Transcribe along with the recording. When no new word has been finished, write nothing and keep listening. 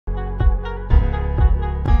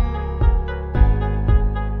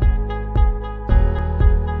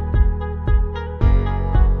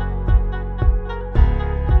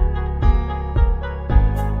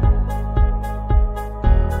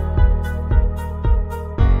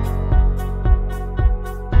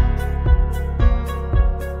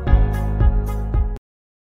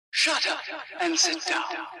and sit down.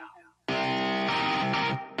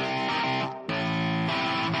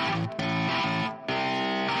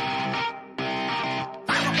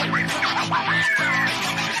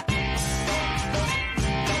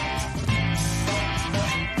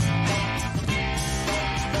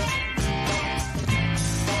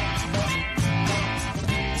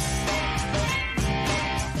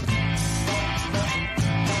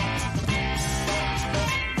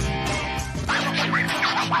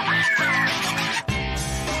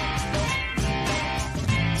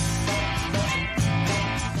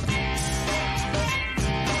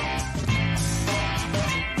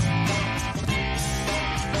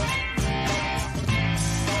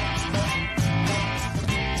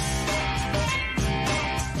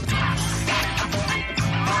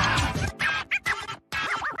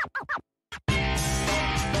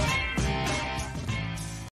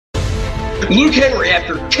 Luke Henry,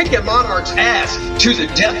 after kicking Monarch's ass to the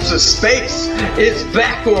depths of space, is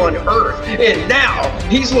back on Earth, and now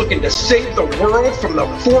he's looking to save the world from the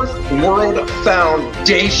Fourth World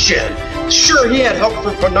Foundation. Sure, he had help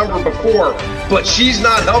from Penumbra before, but she's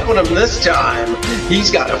not helping him this time.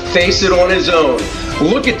 He's got to face it on his own.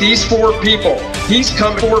 Look at these four people. He's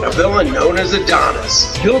coming for a villain known as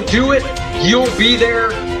Adonis. He'll do it. You'll be there.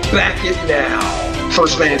 Back it now.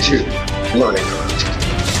 First Man 2, Learning Curve.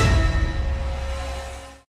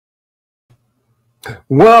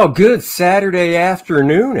 Well, good Saturday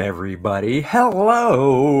afternoon, everybody.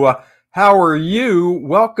 Hello. How are you?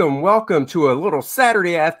 Welcome to a little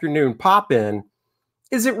Saturday afternoon pop-in.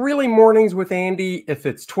 Is it really mornings with Andy if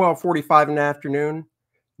it's 12:45 in the afternoon?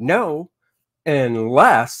 No,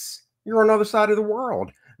 unless you're on the other side of the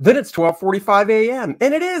world. Then it's 12:45 a.m.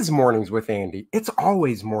 and it is mornings with Andy. It's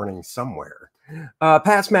always morning somewhere.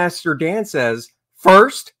 Past Master Dan says,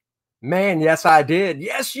 first, man, yes, I did.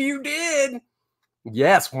 Yes, you did.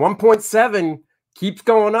 Yes, 1.7 keeps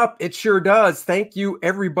going up. It sure does. Thank you,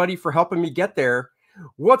 everybody, for helping me get there.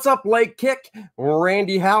 What's up, Lake Kick?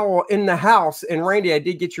 Randy Howell in the house. And Randy, I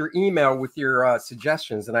did get your email with your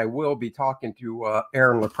suggestions, and I will be talking to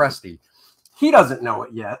Aaron Lopresti. He doesn't know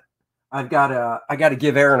it yet. I got to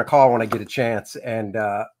give Aaron a call when I get a chance and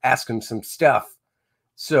ask him some stuff.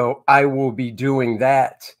 So I will be doing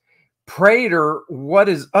that. Prater, what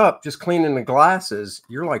is up? Just cleaning the glasses.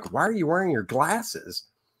 You're like, why are you wearing your glasses?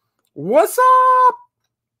 What's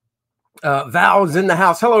up? Val's in the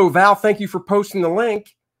house. Hello, Val. Thank you for posting the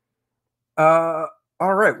link. All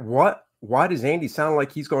right. Why does Andy sound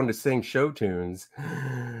like he's going to sing show tunes?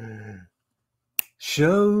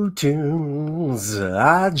 Show tunes.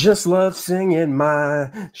 I just love singing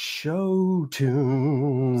my show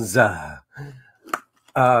tunes.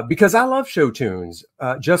 Because I love show tunes.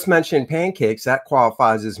 Just mentioned pancakes. That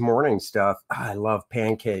qualifies as morning stuff. I love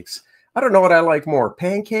pancakes. I don't know what I like more,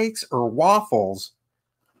 pancakes or waffles.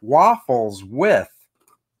 Waffles with,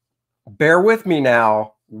 bear with me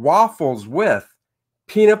now, waffles with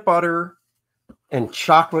peanut butter and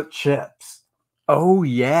chocolate chips. Oh,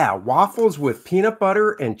 yeah. Waffles with peanut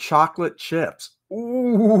butter and chocolate chips.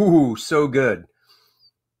 Ooh, so good.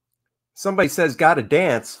 Somebody says, gotta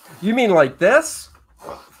dance. You mean like this?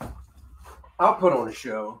 I'll put on a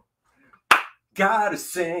show. Gotta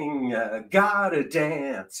sing, gotta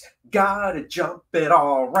dance, gotta jump it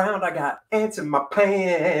all around. I got ants in my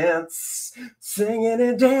pants, singing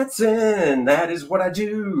and dancing. That is what I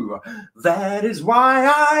do. That is why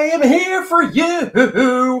I am here for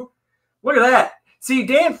you. Look at that. See,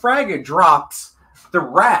 Dan Fraga drops the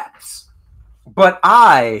raps, but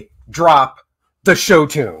I drop the show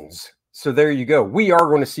tunes. So there you go. We are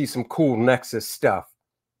going to see some cool Nexus stuff.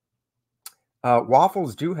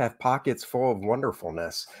 Waffles do have pockets full of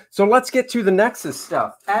wonderfulness. So let's get to the Nexus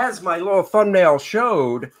stuff. As my little thumbnail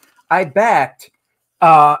showed, I backed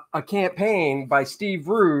a campaign by Steve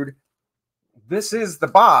Rude. This is the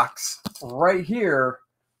box right here.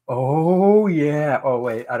 Oh, yeah. Oh,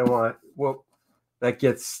 wait. I don't want... Well, that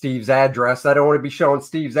gets Steve's address. I don't want to be showing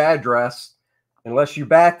Steve's address. Unless you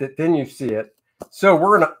backed it, then you see it. So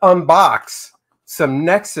we're going to unbox some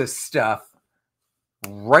Nexus stuff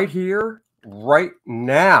right here. Right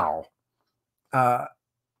now.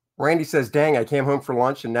 Randy says, dang, I came home for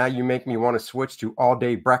lunch and now you make me want to switch to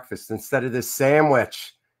all-day breakfast instead of this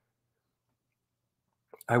sandwich.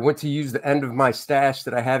 I went to use the end of my stash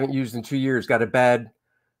that I haven't used in 2 years. Got a bad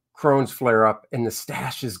Crohn's flare-up and the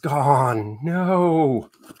stash is gone. No.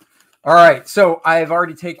 All right, so I've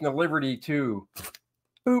already taken the liberty to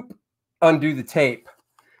undo the tape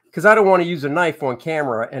because I don't want to use a knife on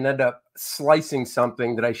camera and end up slicing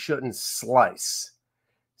something that I shouldn't slice.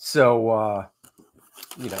 So,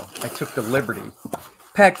 you know, I took the liberty.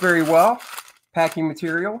 Packed very well. Packing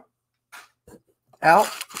material. out.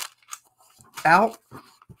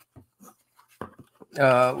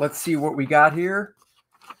 Let's see what we got here.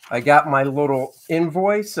 I got my little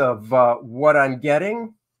invoice of what I'm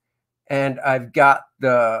getting, and I've got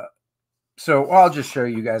so I'll just show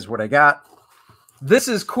you guys what I got. This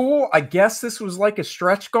is cool. I guess this was like a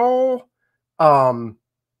stretch goal. Don't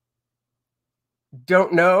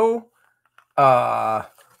know.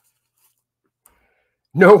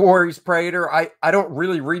 No worries, Prater. I don't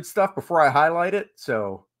really read stuff before I highlight it,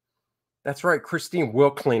 so that's right. Christine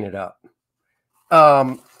will clean it up.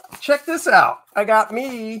 Check this out. I got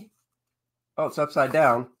me. Oh, it's upside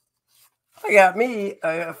down. I got me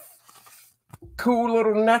a cool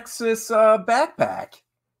little Nexus backpack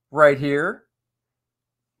right here.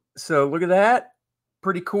 So look at that.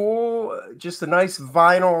 Pretty cool. Just a nice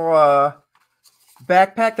vinyl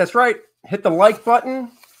backpack. That's right. Hit the like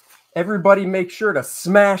button. Everybody make sure to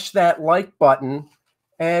smash that like button.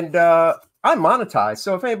 And I'm monetized.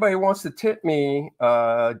 So if anybody wants to tip me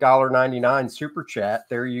 $1.99 super chat,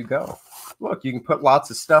 there you go. Look, you can put lots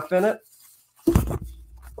of stuff in it.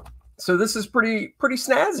 So this is pretty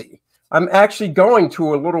snazzy. I'm actually going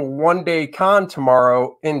to a little one-day con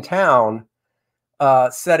tomorrow in town,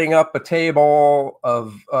 setting up a table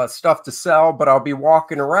of stuff to sell, but I'll be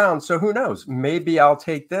walking around. So who knows? Maybe I'll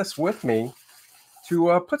take this with me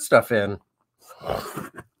to put stuff in.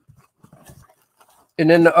 And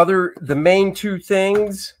then the main two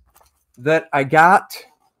things that I got,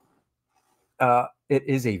 it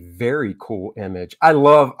is a very cool image.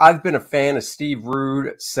 I've been a fan of Steve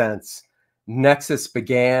Rude since Nexus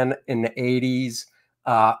began in the 80s.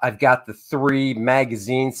 I've got the 3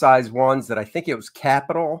 magazine size ones that I think it was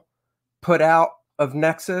Capital put out of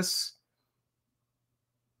Nexus.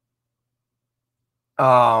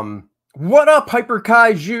 What up, Hyper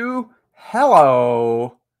Kaiju?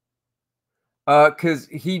 Hello. Because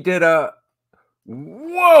he did a...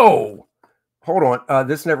 Whoa! Hold on.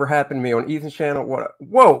 This never happened to me on Ethan's channel. What?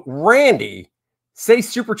 Whoa, Randy. Say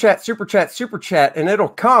super chat, super chat, super chat, and it'll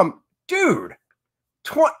come. Dude.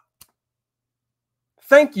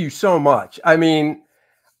 Thank you so much. I mean,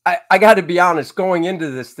 I got to be honest, going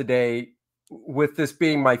into this today, with this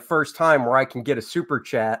being my first time where I can get a super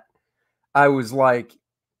chat, I was like,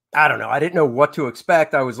 I don't know. I didn't know what to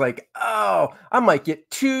expect. I was like, oh, I might get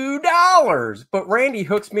 $2. But Randy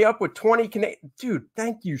hooks me up with 20 Canadian. Dude,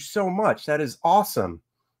 thank you so much. That is awesome.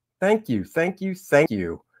 Thank you. Thank you. Thank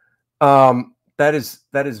you. That is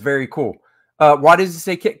very cool. Why does it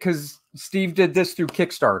say kick? Because Steve did this through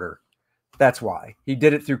Kickstarter. That's why. He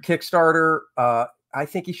did it through Kickstarter. I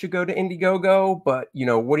think he should go to Indiegogo, but you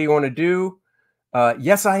know, what do you want to do?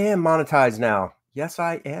 Yes, I am monetized now. Yes,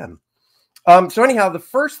 I am. So anyhow, the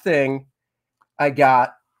first thing I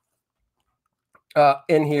got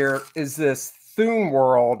in here is this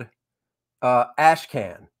Thuneworld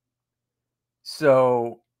ashcan.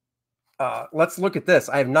 So let's look at this.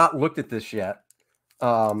 I have not looked at this yet.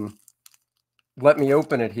 Let me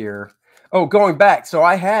open it here. Oh, going back. So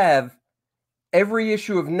I have every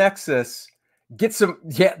issue of Nexus. Get some.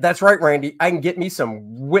 Yeah, that's right, Randy. I can get me some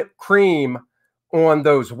whipped cream on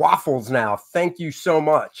those waffles now. Thank you so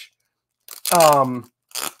much.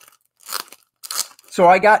 So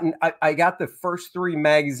I got the first 3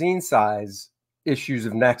 magazine size issues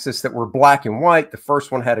of Nexus that were black and white. The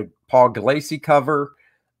first one had a Paul Galassi cover.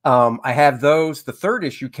 I have those. The 3rd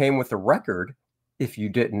issue came with a record, if you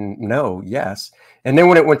didn't know. Yes. And then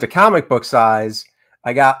when it went to comic book size,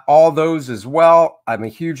 I got all those as well. I'm a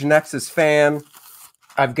huge Nexus fan.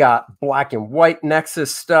 I've got black and white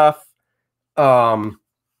Nexus stuff.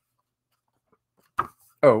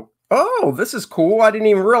 Oh, this is cool. I didn't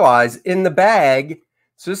even realize in the bag.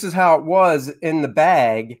 So this is how it was in the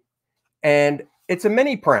bag. And it's a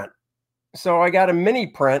mini print. So I got a mini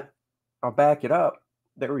print. I'll back it up.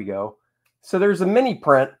 There we go. So there's a mini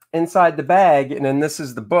print inside the bag. And then this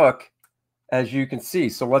is the book, as you can see.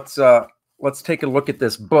 So let's take a look at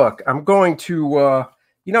this book. I'm going to,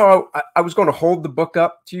 you know, I was going to hold the book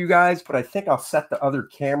up to you guys, but I think I'll set the other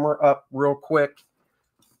camera up real quick.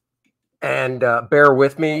 And bear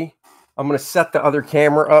with me. I'm going to set the other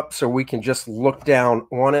camera up so we can just look down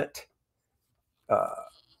on it.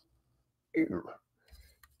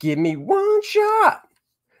 Give me one shot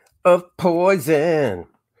of poison.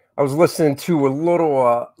 I was listening to a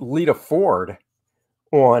little Lita Ford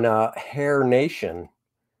on Hair Nation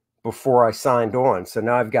before I signed on. So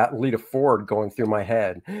now I've got Lita Ford going through my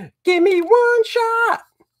head. Give me one shot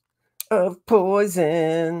of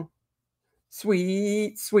poison.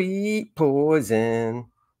 Sweet, sweet poison.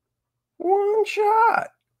 One shot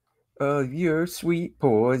of your sweet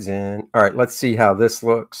poison. All right, let's see how this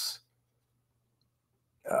looks.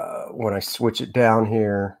 when I switch it down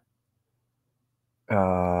here.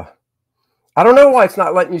 I don't know why it's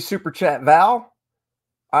not letting you super chat, Val.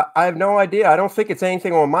 I have no idea. I don't think it's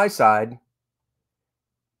anything on my side.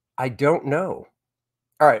 I don't know.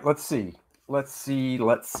 All right, let's see. Let's see.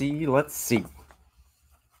 Get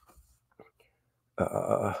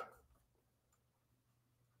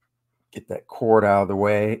that cord out of the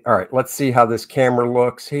way. All right, let's see how this camera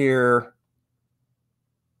looks here.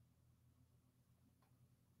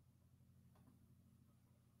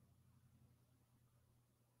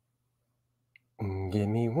 Give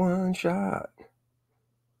me one shot.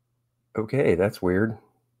 Okay, that's weird.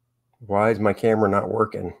 Why is my camera not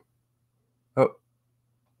working? Oh,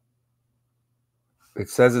 it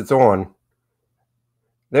says it's on.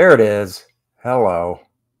 There it is. Hello.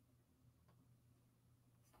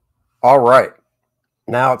 All right.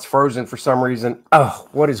 Now it's frozen for some reason. Oh,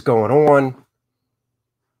 what is going on?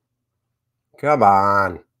 Come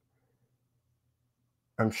on.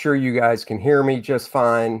 I'm sure you guys can hear me just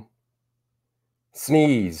fine.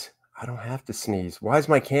 Sneeze. I don't have to sneeze. Why is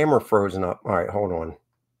my camera frozen up? All right, hold on.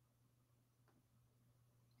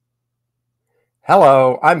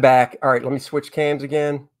 Hello, I'm back. All right, let me switch cams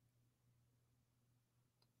again.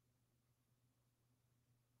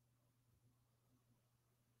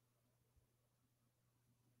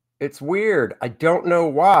 It's weird. I don't know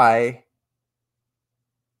why.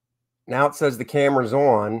 Now it says the camera's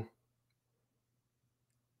on.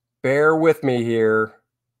 Bear with me here.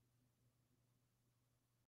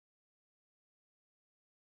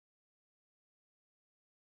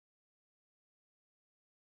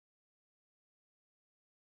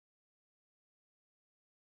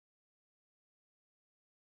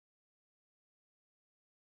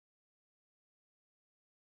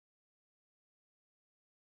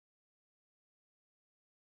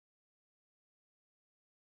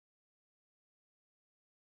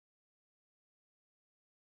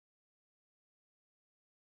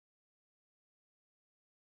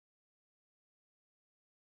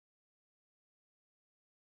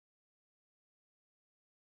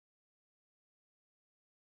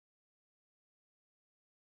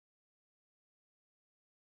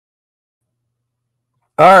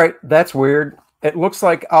 All right, that's weird. It looks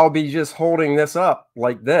like I'll be just holding this up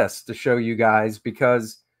like this to show you guys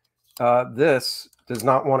because this does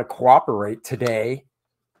not want to cooperate today.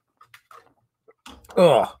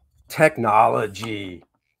 Ugh, technology.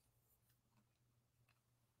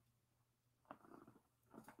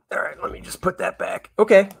 All right, let me just put that back.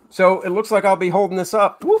 Okay, so it looks like I'll be holding this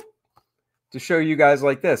up to show you guys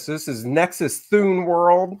like this. This is Nexus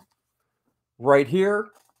Thuneworld right here.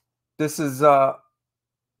 This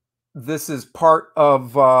is part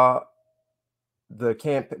of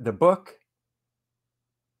the book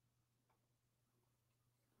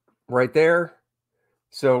right there.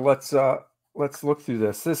 So let's look through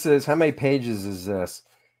this. This is, how many pages is this?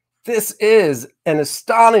 This is an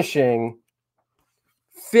astonishing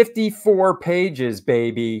 54 pages,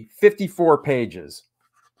 baby. 54 pages.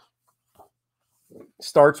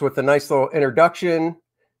 Starts with a nice little introduction,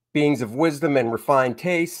 beings of wisdom and refined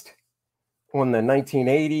taste on the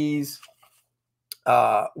 1980s.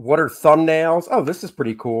 What are thumbnails? Oh, this is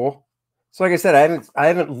pretty cool. So like I said, I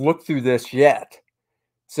haven't looked through this yet.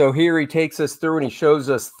 So here he takes us through and he shows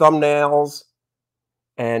us thumbnails.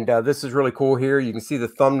 And this is really cool here. You can see the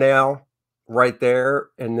thumbnail right there.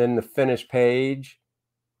 And then the finished page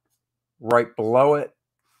right below it.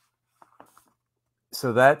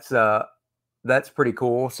 So that's pretty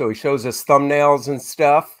cool. So he shows us thumbnails and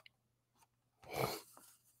stuff.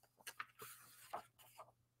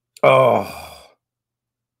 Oh,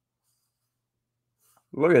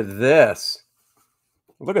 look at this.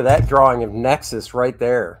 Look at that drawing of Nexus right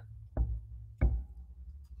there.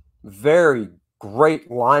 Very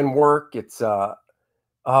great line work. It's oh,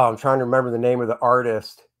 I'm trying to remember the name of the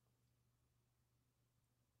artist,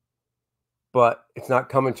 but it's not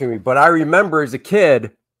coming to me. But I remember as a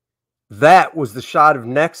kid, that was the shot of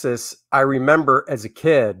Nexus I remember as a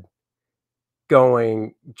kid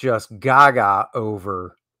going just gaga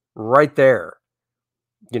over right there.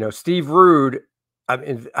 You know, Steve Rude,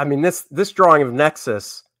 I mean this drawing of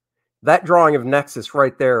Nexus, that drawing of Nexus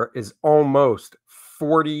right there is almost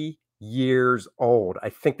 40 years old. I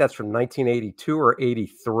think that's from 1982 or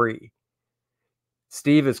 83.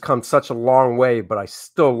 Steve has come such a long way, but I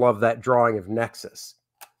still love that drawing of Nexus.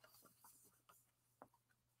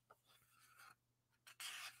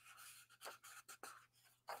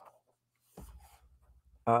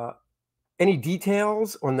 Any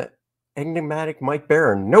details on the enigmatic Mike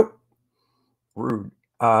Barron? Nope. Rude.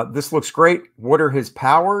 This looks great. What are his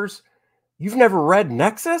powers? You've never read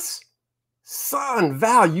Nexus? Son,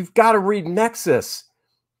 Val, you've got to read Nexus.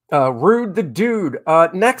 Rude the Dude.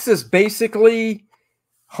 Nexus basically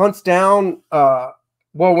hunts down, well,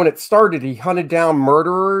 when it started, he hunted down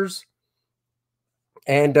murderers,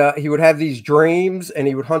 and he would have these dreams, and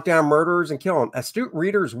he would hunt down murderers and kill them. Astute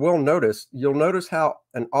readers will notice, you'll notice how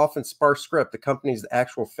an often sparse script accompanies the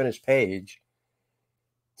actual finished page.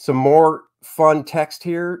 Some more fun text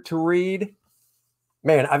here to read.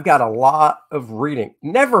 Man, I've got a lot of reading.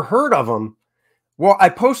 Never heard of them. Well, I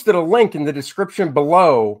posted a link in the description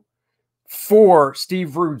below for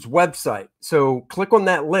Steve Rude's website. So click on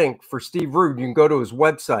that link for Steve Rude. You can go to his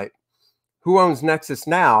website. Who owns Nexus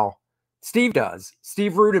now? Steve does.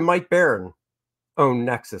 Steve Rude and Mike Barron own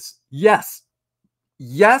Nexus. Yes.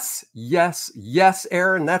 Yes, yes, yes,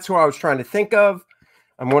 Aaron. That's who I was trying to think of.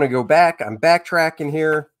 I'm going to go back. I'm backtracking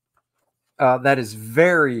here. That is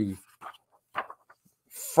very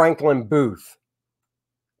Franklin Booth.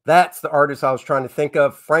 That's the artist I was trying to think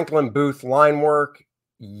of. Franklin Booth line work.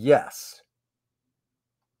 Yes.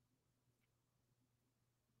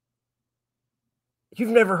 You've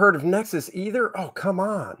never heard of Nexus either? Oh, come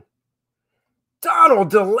on.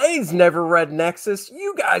 Donald DeLay's never read Nexus.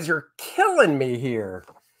 You guys are killing me here.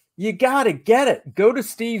 You got to get it. Go to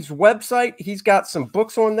Steve's website. He's got some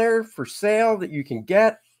books on there for sale that you can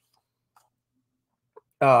get.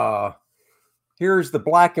 Here's the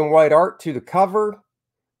black and white art to the cover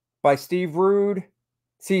by Steve Rude.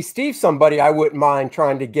 See, Steve's somebody I wouldn't mind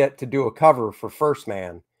trying to get to do a cover for First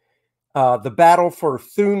Man. The Battle for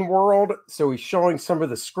Thuneworld. So he's showing some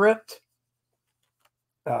of the script.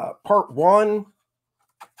 Part 1.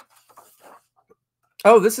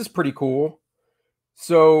 Oh, this is pretty cool.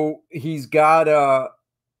 So he's got,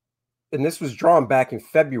 and this was drawn back in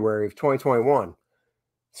February of 2021.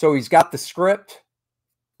 So he's got the script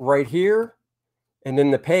right here, and then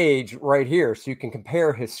the page right here. So you can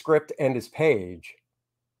compare his script and his page.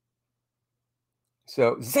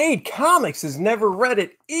 So Zaid Comics has never read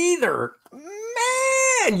it either.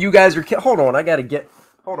 Man, you guys are, hold on. I got to get,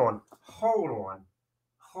 hold on.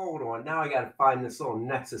 Now I got to find this little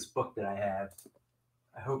Nexus book that I have.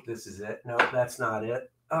 I hope this is it. No, that's not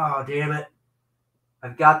it. Oh, damn it.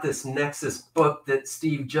 I've got this Nexus book that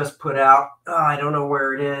Steve just put out. Oh, I don't know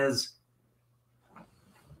where it is.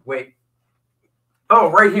 Wait. Oh,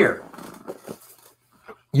 right here.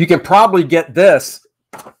 You can probably get this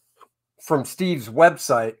from Steve's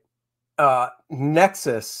website.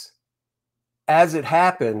 Nexus, As It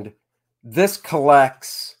Happened. This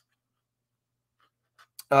collects,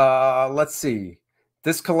 let's see.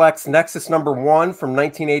 This collects Nexus number 1 from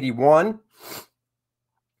 1981.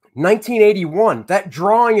 1981. That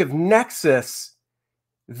drawing of Nexus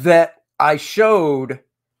that I showed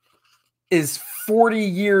is 40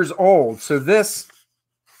 years old. So this,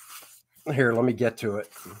 here, let me get to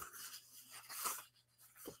it.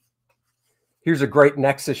 Here's a great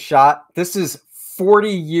Nexus shot. This is 40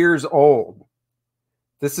 years old.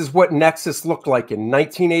 This is what Nexus looked like in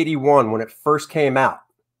 1981 when it first came out.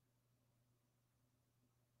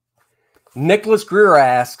 Nicholas Greer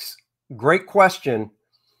asks, great question.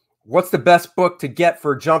 What's the best book to get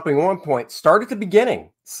for a jumping on point? Start at the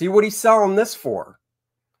beginning. See what he's selling this for.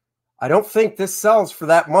 I don't think this sells for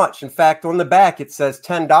that much. In fact, on the back, it says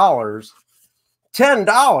 $10.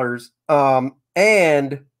 $10.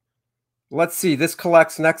 And let's see. This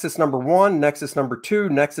collects Nexus number 1, Nexus number 2,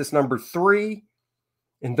 Nexus number 3.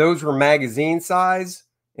 And those were magazine size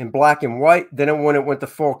in black and white. Then when it went to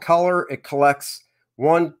full color, it collects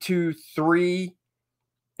 1, 2, 3,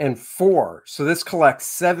 and 4. So this collects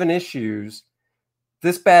 7 issues.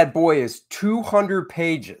 This bad boy is 200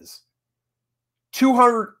 pages.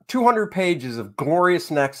 200 pages of glorious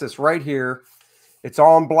Nexus right here. It's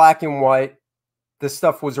all in black and white. This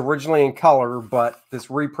stuff was originally in color, but this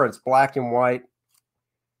reprint's black and white.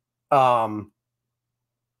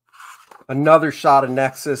 Another shot of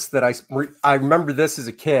Nexus that I remember this as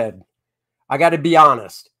a kid. I got to be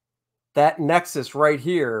honest. That Nexus right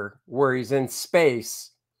here, where he's in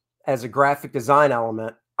space as a graphic design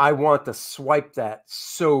element, I want to swipe that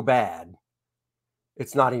so bad.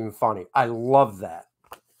 It's not even funny. I love that.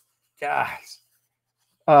 Guys.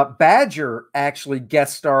 Badger actually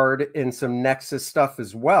guest starred in some Nexus stuff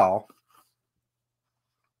as well.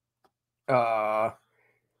 And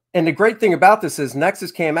the great thing about this is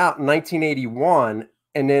Nexus came out in 1981,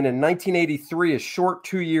 and then in 1983, a short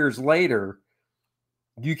 2 years later,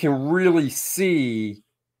 you can really see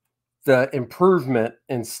the improvement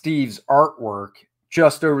in Steve's artwork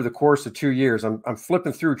just over the course of 2 years. I'm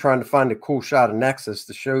flipping through trying to find a cool shot of Nexus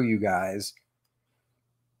to show you guys.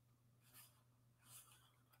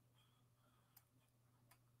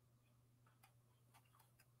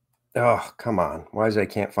 Oh, come on. Why is it I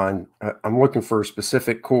can't find? I'm looking for a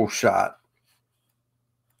specific cool shot.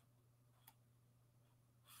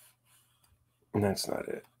 And that's not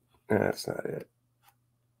it. That's not it.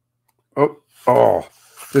 Oh,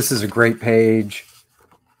 this is a great page.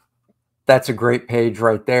 That's a great page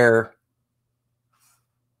right there.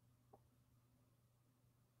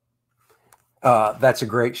 That's a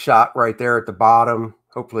great shot right there at the bottom.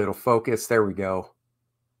 Hopefully it'll focus. There we go.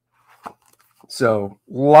 So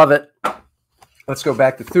love it. Let's go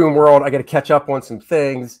back to Thuneworld. I got to catch up on some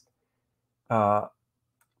things.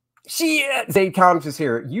 Zayd Comics is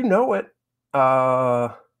here. You know it.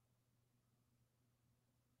 Oh,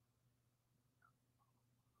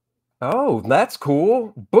 that's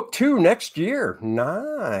cool. Book 2 next year.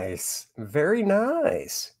 Nice. Very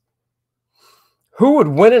nice. Who would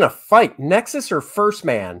win in a fight, Nexus or First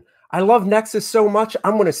Man? I love Nexus so much,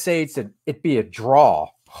 I'm going to say it'd be a draw.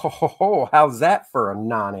 Oh, how's that for a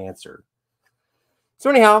non-answer? So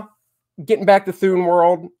anyhow, getting back to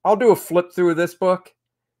Thuneworld, I'll do a flip through of this book.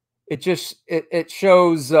 It just it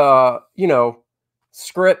shows you know,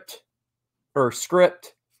 script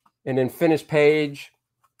and then finished page.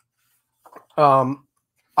 I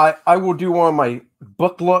will do one of my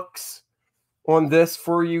book looks on this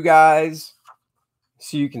for you guys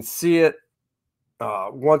so you can see it.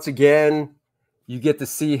 Once again, you get to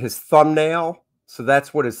see his thumbnail. So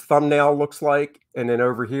that's what his thumbnail looks like. And then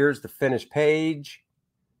over here is the finished page.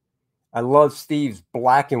 I love Steve's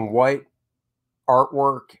black and white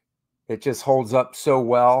artwork. It just holds up so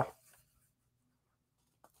well.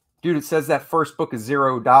 Dude, it says that first book is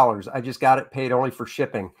 $0. I just got it paid only for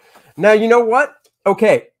shipping. Now, you know what?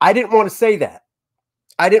 Okay, I didn't want to say that.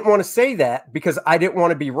 I didn't want to say that because I didn't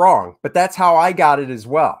want to be wrong. But that's how I got it as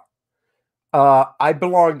well. I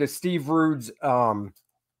belong to Steve Rude's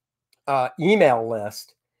email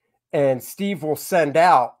list. And Steve will send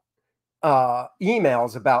out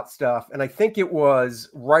emails about stuff. And I think it was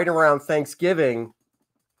right around Thanksgiving.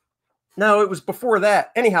 No, it was before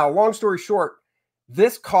that. Anyhow, long story short,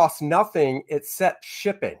 this costs nothing except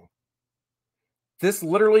shipping. This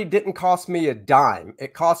literally didn't cost me a dime.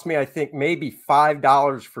 It cost me, I think, maybe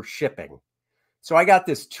 $5 for shipping. So I got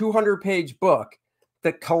this 200-page book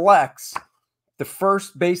that collects the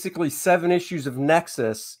first basically 7 issues of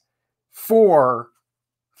Nexus for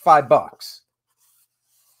 $5.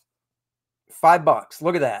 $5.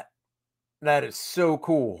 Look at that. That is so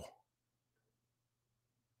cool.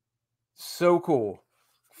 So cool.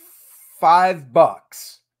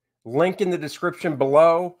 $5. Link in the description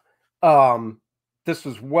below. This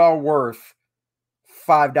was well worth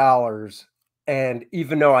 $5. And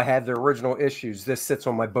even though I had the original issues, this sits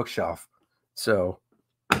on my bookshelf. So,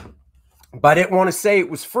 but I didn't want to say it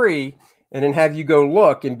was free and then have you go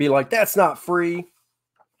look and be like, that's not free.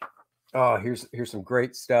 Oh, here's some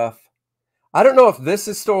great stuff. I don't know if this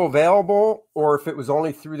is still available or if it was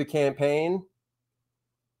only through the campaign.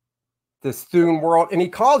 This Thuneworld. And he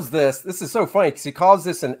calls this is so funny because he calls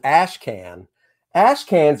this an ashcan.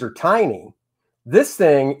 Ashcans are tiny. This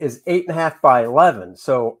thing is 8.5 by 11.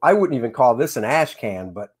 So I wouldn't even call this an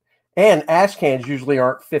ashcan, and ashcans usually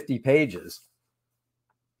aren't 50 pages.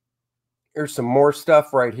 Here's some more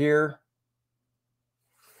stuff right here.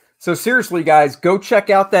 So seriously, guys, go check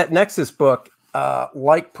out that Nexus book.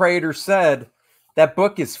 Like Prater said, that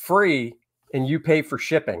book is free and you pay for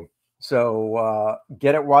shipping. So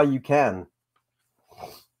get it while you can.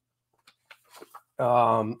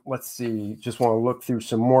 Let's see. Just want to look through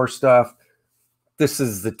some more stuff. This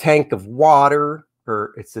is the tank of water,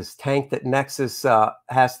 or it's this tank that Nexus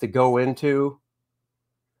has to go into.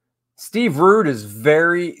 Steve Rude's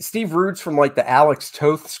from like the Alex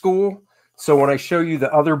Toth school. So when I show you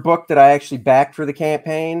the other book that I actually backed for the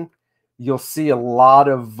campaign, you'll see a lot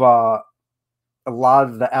of the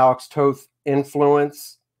Alex Toth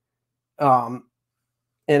influence in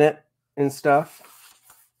it and stuff.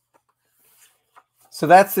 So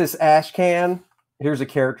that's this ashcan. Here's a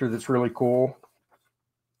character that's really cool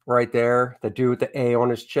right there. The dude with the A on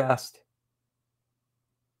his chest.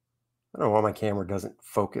 I don't know why my camera doesn't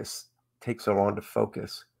focus. It takes so long to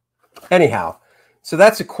focus. Anyhow, so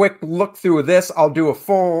that's a quick look through of this. I'll do a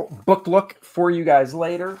full book look for you guys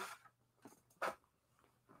later.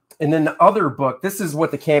 And then the other book, this is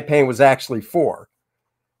what the campaign was actually for.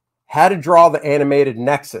 How to Draw the Animated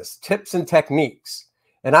Nexus, Tips and Techniques.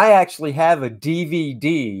 And I actually have a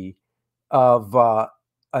DVD of a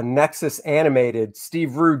Nexus animated.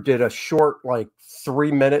 Steve Rude did a short, like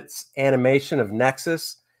 3 minutes animation of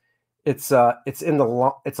Nexus. It's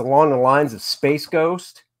along the lines of Space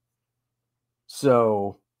Ghost.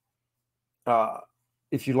 So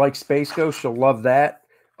if you like Space Ghost, you'll love that.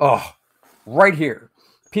 Oh, right here.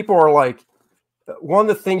 people are like, one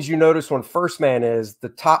of the things you notice on First Man is the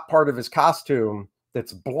top part of his costume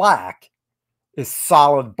that's black is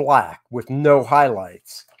solid black with no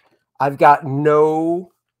highlights. I've got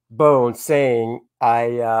no bone saying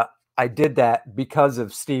I did that because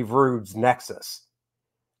of Steve Rude's Nexus.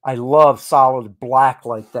 I love solid black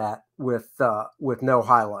like that with no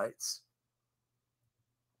highlights.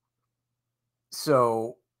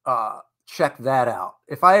 So check that out.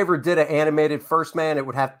 If I ever did an animated First Man, it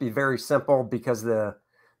would have to be very simple because the,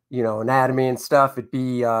 you know, anatomy and stuff, it'd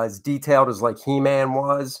be as detailed as like He-Man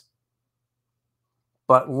was.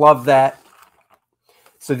 But love that.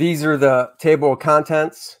 So these are the table of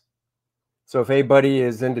contents. So if anybody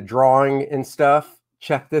is into drawing and stuff,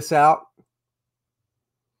 check this out.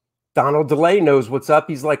 Donald DeLay knows what's up.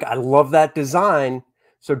 He's like, I love that design.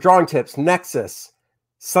 So drawing tips, Nexus,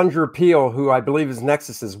 Sundra Peel, who I believe is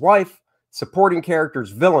Nexus's wife, supporting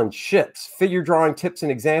characters, villains, ships, figure drawing tips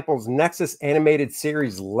and examples, Nexus animated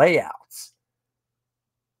series layouts.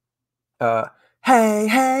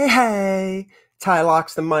 Hey,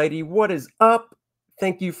 Tylox the Mighty, what is up?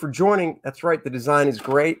 Thank you for joining. That's right, the design is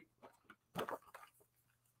great.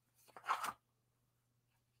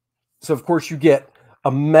 So, of course, you get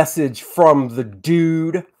a message from the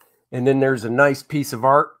dude, and then there's a nice piece of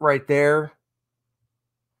art right there.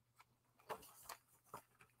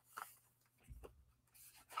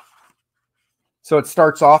 So it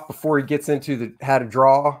starts off before he gets into the how to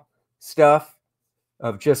draw stuff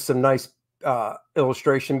of just some nice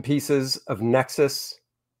illustration pieces of Nexus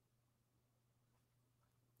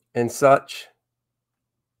and such.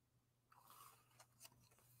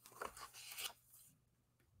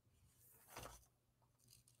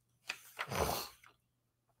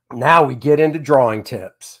 Now we get into drawing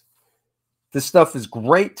tips. This stuff is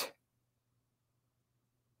great.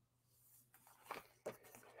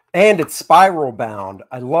 And it's spiral bound.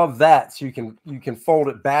 I love that. So you can fold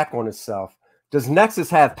it back on itself. Does Nexus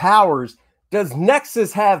have powers? Does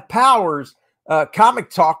Nexus have powers? Comic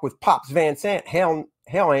Talk with Pops Van Sant. Hell,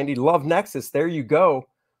 Andy, love Nexus. There you go.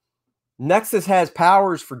 Nexus has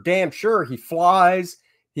powers for damn sure. He flies.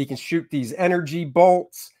 He can shoot these energy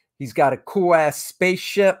bolts. He's got a cool ass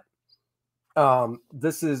spaceship.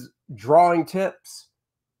 This is drawing tips.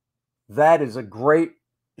 That is a great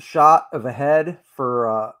shot of a head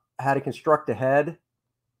for how to construct a head.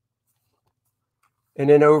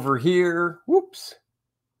 And then over here, whoops.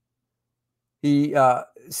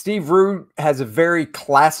 Steve Rude has a very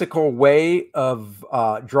classical way of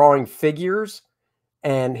drawing figures,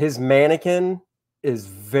 and his mannequin is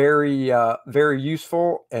very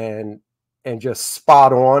useful and just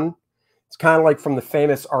spot on. It's kind of like from the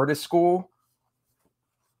famous artist school.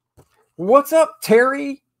 What's up,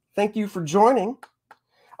 Terry? Thank you for joining.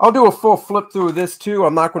 I'll do a full flip through of this too.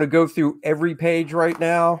 I'm not going to go through every page right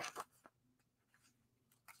now.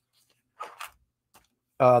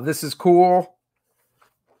 This is cool.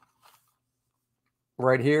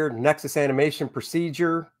 Right here, Nexus animation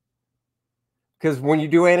procedure. Because when you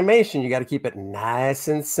do animation, you got to keep it nice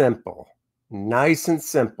and simple. Nice and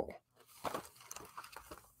simple.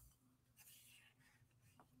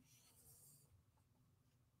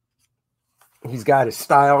 He's got his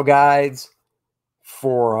style guides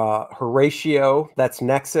for Horatio, that's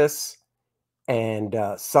Nexus, and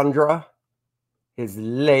Sundra, his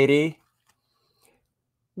lady.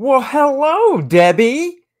 Well, hello,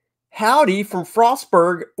 Debbie. Howdy from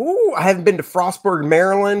Frostburg. Ooh, I haven't been to Frostburg,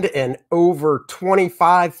 Maryland in over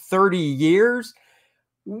 25, 30 years.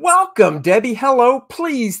 Welcome, Debbie. Hello.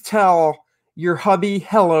 Please tell your hubby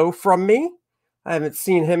hello from me. I haven't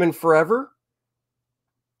seen him in forever.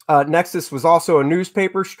 Nexus was also a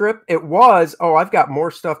newspaper strip. It was. Oh, I've got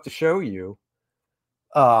more stuff to show you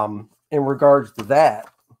in regards to that.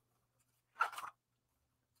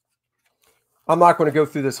 I'm not going to go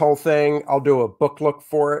through this whole thing. I'll do a book look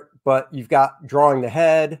for it, but you've got drawing the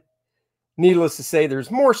head. Needless to say,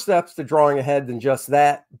 there's more steps to drawing a head than just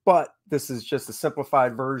that, but this is just a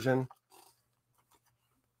simplified version.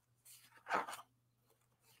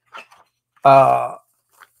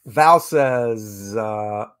 Val says,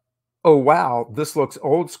 oh, wow, this looks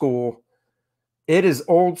old school. It is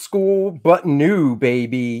old school, but new,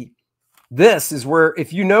 baby. This is where,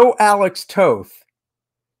 if you know Alex Toth,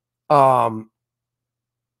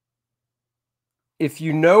 if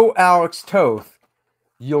you know Alex Toth,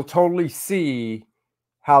 you'll totally see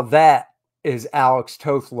how that is Alex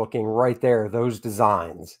Toth looking right there, those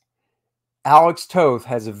designs. Alex Toth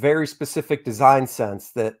has a very specific design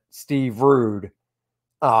sense that Steve Rude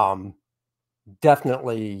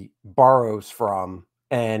definitely borrows from.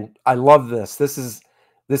 And I love this. This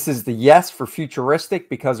This is the yes for futuristic,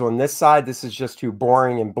 because on this side, this is just too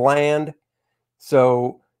boring and bland.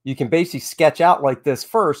 So you can basically sketch out like this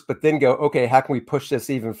first, but then go, okay, how can we push this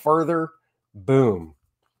even further? Boom.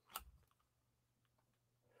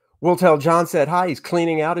 We'll tell John said hi. He's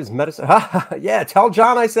cleaning out his medicine. Yeah, tell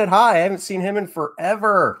John I said hi. I haven't seen him in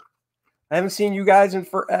forever. I haven't seen you guys in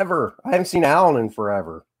forever. I haven't seen Alan in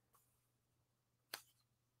forever.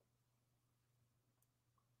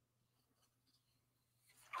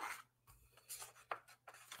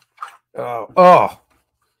 Oh,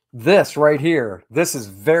 this right here. This is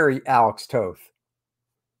very Alex Toth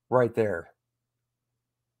right there.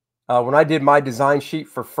 When I did my design sheet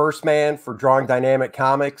for First Man for Drawing Dynamic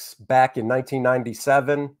Comics back in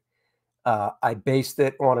 1997, I based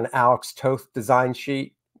it on an Alex Toth design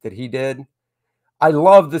sheet that he did. I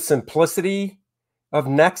love the simplicity of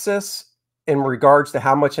Nexus in regards to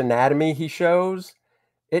how much anatomy he shows.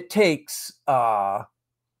 It takes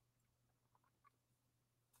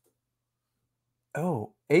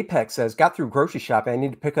oh, Apex says, got through grocery shopping. I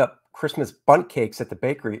need to pick up Christmas bundt cakes at the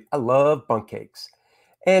bakery. I love bundt cakes.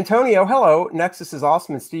 Antonio, hello. Nexus is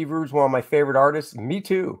awesome, and Steve Rude's one of my favorite artists. Me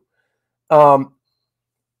too. I've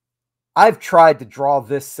tried to draw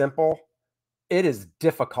this simple. It is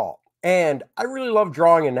difficult. And I really love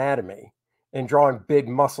drawing anatomy and drawing big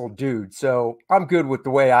muscle dudes. So I'm good with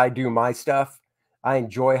the way I do my stuff. I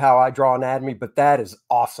enjoy how I draw anatomy, but that is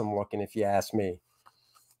awesome looking if you ask me.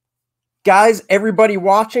 Guys, everybody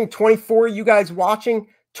watching, 24 you guys watching,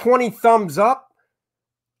 20 thumbs up.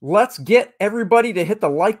 Let's get everybody to hit the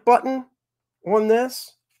like button on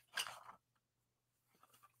this.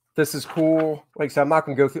 This is cool. Like I said, I'm not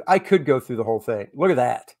going to go through. I could go through the whole thing. Look at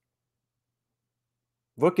that.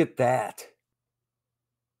 Look at that.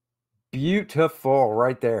 Beautiful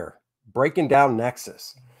right there. Breaking down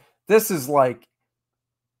Nexus. This is like,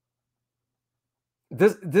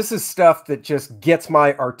 this is stuff that just gets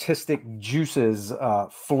my artistic juices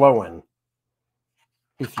flowing,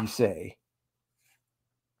 if you say.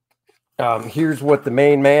 Here's what the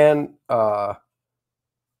main man,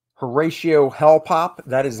 Horatio Hellpop,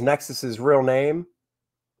 that is Nexus's real name.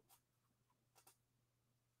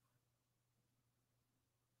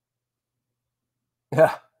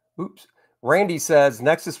 Oops. Randy says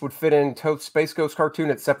Nexus would fit in Toth's Space Ghost cartoon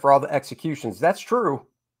except for all the executions. That's true.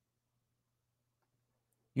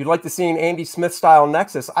 You'd like to see an Andy Smith style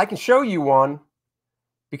Nexus. I can show you one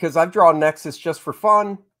because I've drawn Nexus just for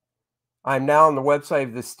fun. I'm now on the website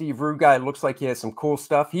of the Steve Rude guy. It looks like he has some cool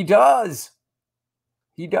stuff. He does.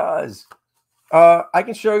 He does. I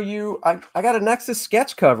can show you. I got a Nexus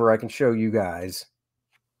sketch cover I can show you guys.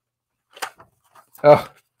 Oh.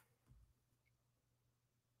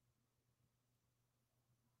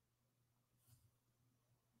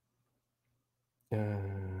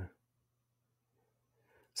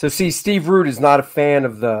 So see, Steve Rude is not a fan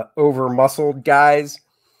of the over-muscled guys.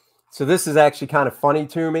 So this is actually kind of funny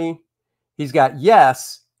to me. He's got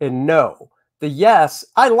yes and no. The yes,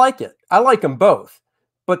 I like it. I like them both.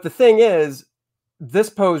 But the thing is, this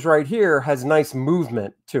pose right here has nice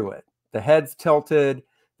movement to it. The head's tilted.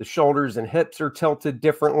 The shoulders and hips are tilted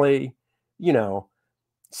differently. You know,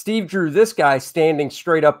 Steve drew this guy standing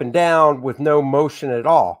straight up and down with no motion at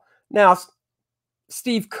all. Now,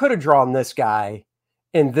 Steve could have drawn this guy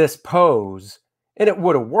in this pose and it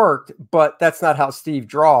would have worked, but that's not how Steve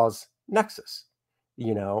draws Nexus,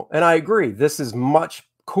 you know. And I agree, this is much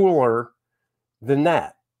cooler than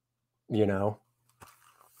that, you know.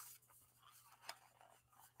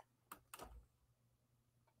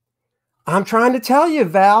 I'm trying to tell you,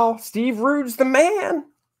 Val, Steve Rude's the man.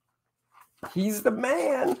 He's the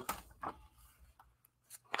man.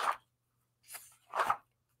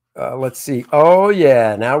 Let's see. Oh,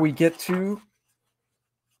 yeah. Now we get to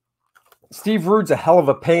Steve Rude's a hell of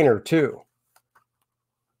a painter, too.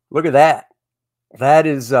 Look at that. That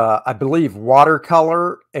is, I believe,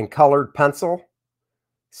 watercolor and colored pencil.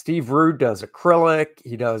 Steve Rude does acrylic.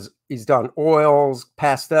 He's done oils,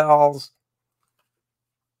 pastels.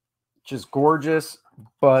 Just gorgeous.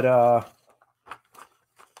 But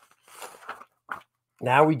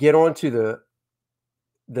now we get on to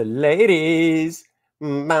the ladies.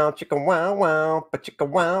 Wow, chicka wow wow, but chicka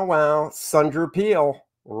wow wow. Sundra Peel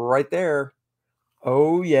right there.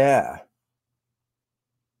 Oh yeah.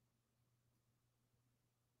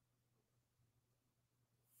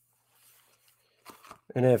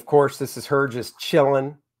 And then, of course, this is her just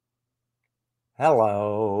chilling.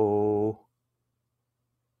 Hello.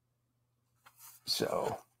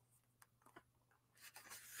 So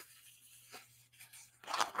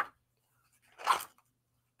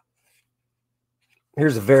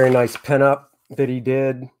here's a very nice pinup that he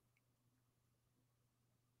did.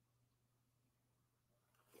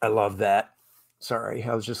 I love that. Sorry,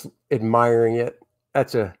 I was just admiring it.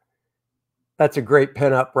 That's a great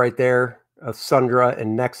pinup right there of Sundra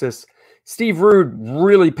and Nexus. Steve Rude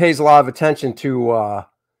really pays a lot of attention to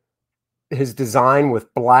his design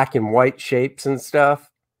with black and white shapes and stuff.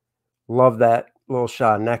 Love that little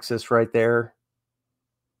shot of Nexus right there.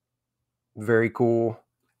 Very cool.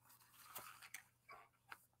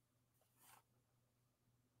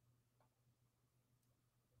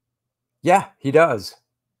 Yeah, he does.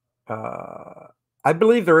 I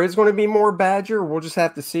believe there is going to be more Badger. We'll just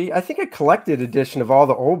have to see. I think a collected edition of all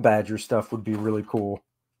the old Badger stuff would be really cool.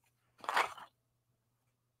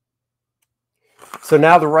 So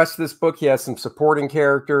now the rest of this book, he has some supporting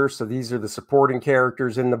characters. So these are the supporting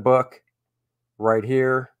characters in the book right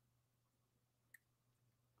here.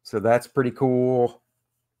 So that's pretty cool.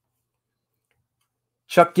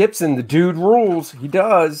 Chuck Gibson, the dude rules. He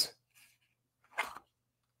does.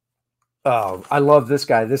 Oh, I love this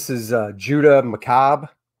guy. This is Judah Macabre.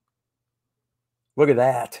 Look at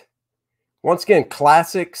that. Once again,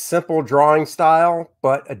 classic, simple drawing style,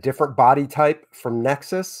 but a different body type from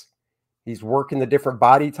Nexus. He's working the different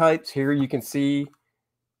body types. Here you can see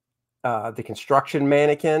the construction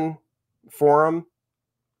mannequin for him.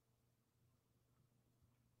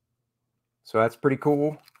 So that's pretty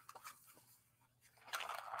cool.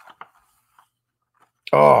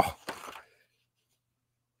 Oh.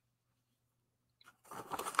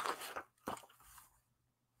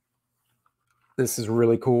 This is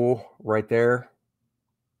really cool right there.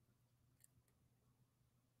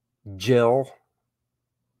 Jill.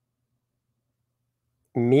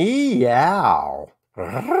 Meow.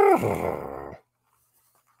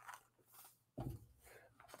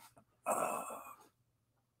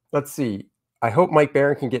 Let's see. I hope Mike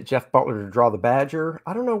Barron can get Jeff Butler to draw the Badger.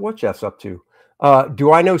 I don't know what Jeff's up to.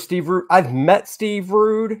 Do I know Steve Rude? I've met Steve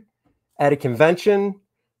Rude at a convention.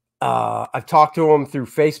 I've talked to him through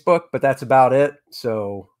Facebook, but that's about it.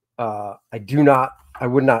 So I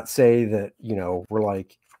would not say that, you know, we're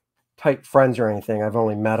like tight friends or anything. I've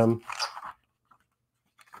only met him.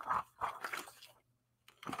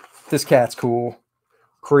 This cat's cool.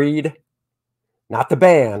 Creed, not the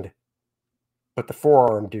band, but the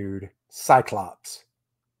forearm dude, Cyclops.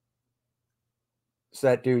 So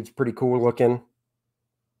that dude's pretty cool looking.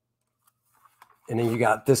 And then you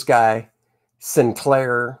got this guy,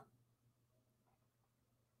 Sinclair.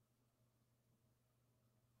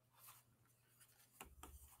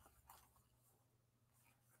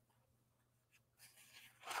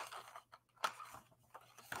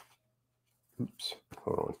 Oops,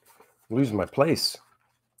 hold on. I'm losing my place.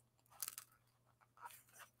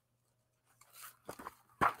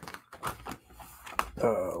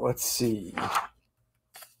 Let's see.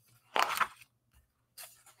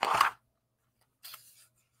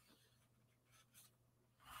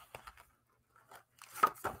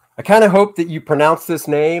 I kind of hope that you pronounce this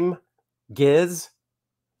name Giz.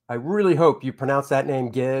 I really hope you pronounce that name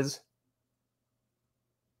Giz.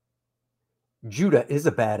 Judah is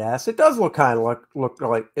a badass. It does look kind of look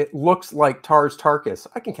like it looks like Tars Tarkus.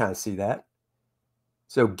 I can kind of see that.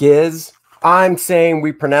 So Giz. I'm saying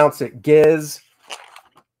we pronounce it Giz.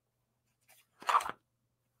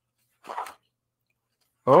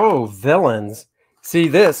 Oh, villains. See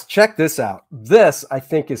this. Check this out. This, I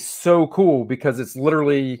think, is so cool because it's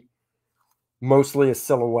literally mostly a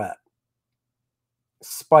silhouette.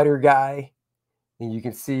 Spider guy. And you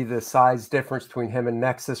can see the size difference between him and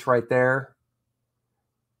Nexus right there.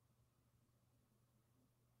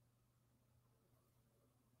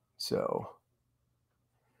 So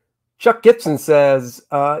Chuck Gibson says,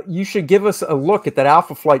 you should give us a look at that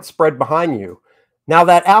Alpha Flight spread behind you. Now,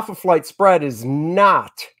 that Alpha Flight spread is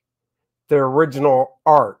not the original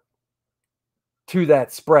art to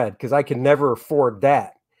that spread because I could never afford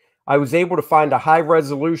that. I was able to find a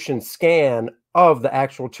high-resolution scan of the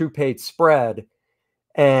actual two-page spread,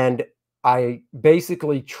 and I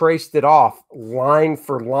basically traced it off line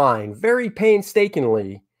for line, very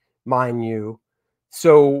painstakingly, mind you,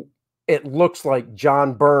 so it looks like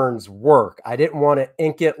John Byrne's work. I didn't want to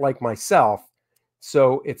ink it like myself.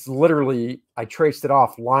 So it's literally, I traced it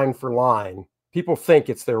off line for line. People think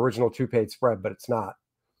it's the original two-page spread, but it's not.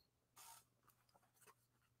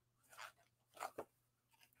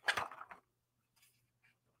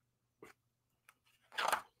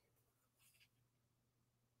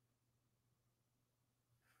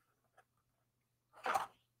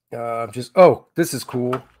 Oh, this is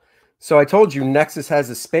cool. So I told you Nexus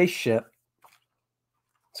has a spaceship.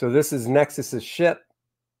 So this is Nexus's ship.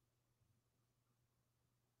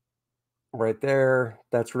 Right there.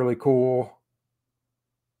 That's really cool.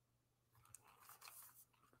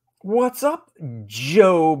 What's up,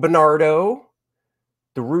 Joe Bernardo?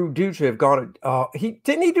 The Rude Dude have gone.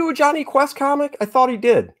 Didn't he do a Johnny Quest comic? I thought he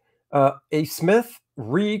did. A Smith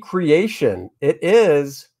recreation. It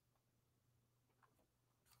is.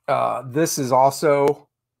 This is also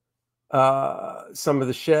some of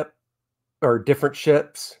the ship or different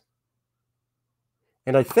ships,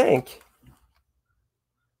 and I think.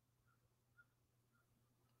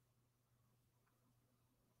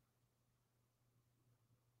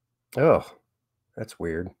 Oh, that's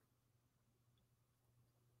weird.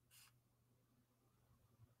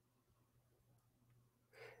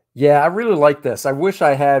 Yeah, I really like this. I wish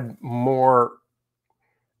I had more.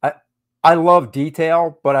 I love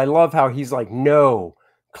detail, but I love how he's like, no,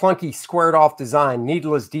 clunky, squared off design,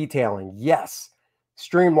 needless detailing. Yes,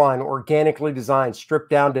 streamlined, organically designed, stripped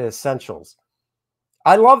down to essentials.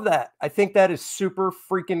 I love that. I think that is super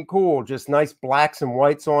freaking cool. Just nice blacks and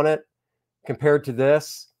whites on it compared to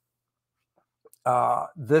this.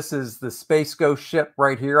 This is the Space Ghost ship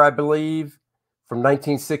right here, I believe, from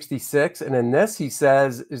 1966. And in this, he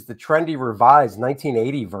says, is the trendy revised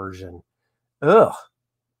 1980 version. Ugh.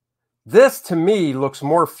 This, to me, looks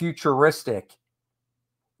more futuristic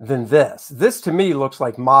than this. This, to me, looks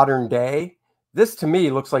like modern day. This, to me,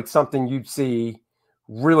 looks like something you'd see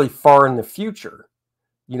really far in the future.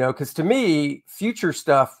 You know, because to me, future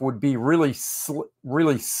stuff would be really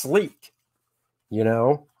sleek, you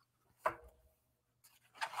know?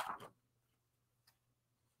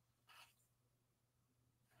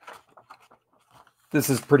 This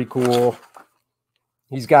is pretty cool.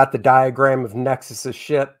 He's got the diagram of Nexus's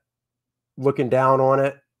ship looking down on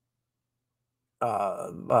it,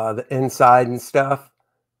 the inside and stuff.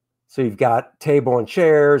 So you've got table and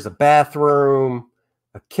chairs, a bathroom,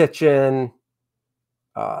 a kitchen,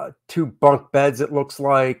 2 bunk beds, it looks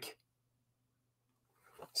like.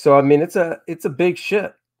 So I mean, it's a big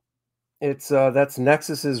ship. It's that's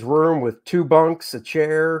Nexus's room with 2 bunks, a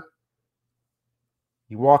chair.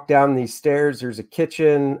 You walk down these stairs, there's a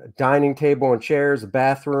kitchen, a dining table and chairs, a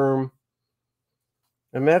bathroom.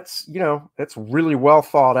 And that's, you know, that's really well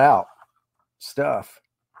thought out stuff.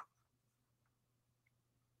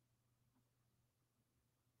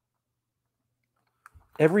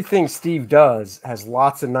 Everything Steve does has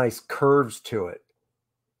lots of nice curves to it.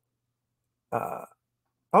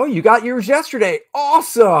 Oh, you got yours yesterday.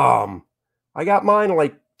 Awesome. I got mine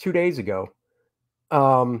like 2 days ago.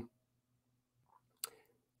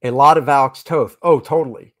 A lot of Alex Toth. Oh,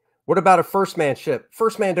 totally. What about a First Man ship?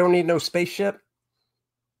 First Man don't need no spaceship.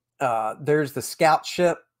 There's the scout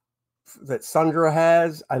ship that Sundra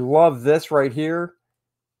has. I love this right here.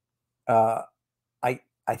 I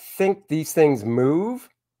think these things move.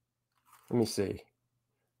 Let me see.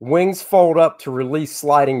 Wings fold up to release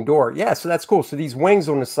sliding door. Yeah, so that's cool. So these wings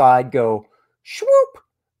on the side go swoop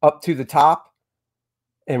up to the top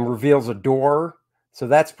and reveals a door. So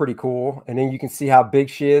that's pretty cool. And then you can see how big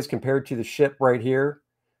she is compared to the ship right here.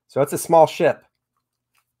 So it's a small ship.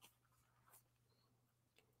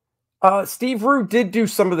 Steve Rue did do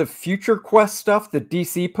some of the Future Quest stuff that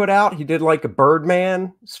DC put out. He did like a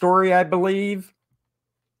Birdman story, I believe.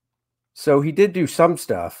 So he did do some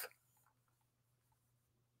stuff.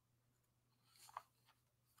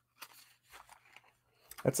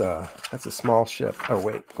 That's a small ship. Oh,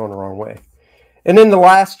 wait, going the wrong way. And then the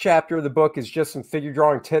last chapter of the book is just some figure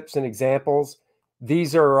drawing tips and examples.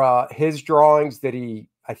 These are his drawings that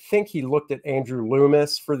I think he looked at Andrew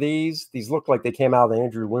Loomis for these. These look like they came out of the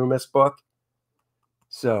Andrew Loomis book.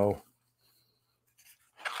 So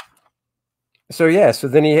yeah, so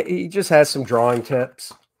then he just has some drawing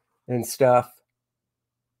tips and stuff,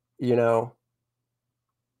 you know.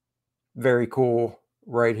 Very cool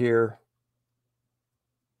right here.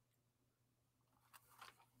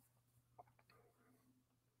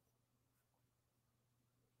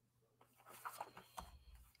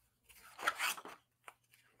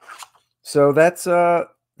 So that's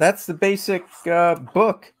the basic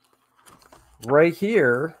book right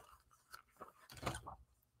here.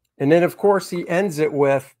 And then, of course, he ends it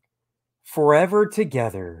with Forever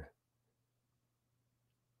Together.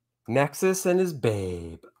 Nexus and his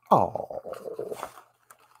babe. Oh.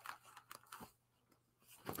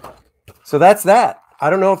 So that's that. I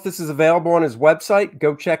don't know if this is available on his website.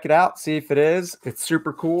 Go check it out. See if it is. It's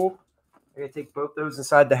super cool. I'm going to take both those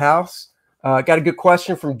inside the house. Got a good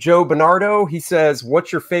question from Joe Bernardo. He says,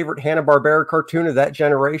 what's your favorite Hanna-Barbera cartoon of that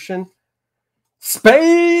generation?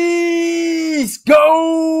 Space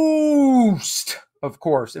Ghost, of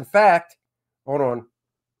course. In fact, hold on.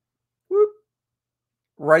 Whoop.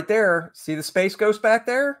 Right there. See the Space Ghost back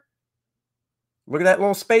there? Look at that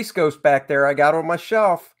little Space Ghost back there I got on my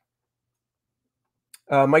shelf.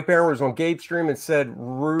 Mike Barron was on Gabe's stream and said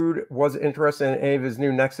Rude wasn't interested in any of his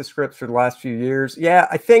new Nexus scripts for the last few years. Yeah,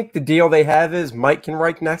 I think the deal they have is Mike can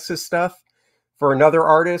write Nexus stuff for another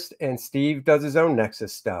artist, and Steve does his own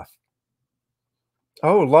Nexus stuff.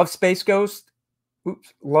 Oh, love Space Ghost.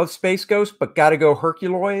 Oops, love Space Ghost, but got to go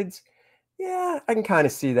Herculoids. Yeah, I can kind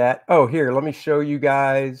of see that. Oh, here, let me show you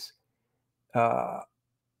guys.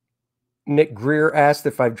 Nick Greer asked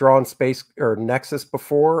if I've drawn Space or Nexus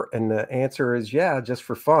before, and the answer is yeah, just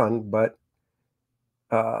for fun. But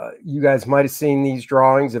you guys might have seen these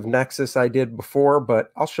drawings of Nexus I did before,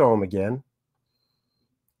 but I'll show them again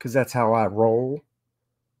because that's how I roll.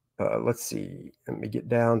 Let's see. Let me get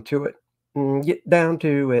down to it. Get down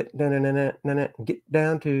to it. Get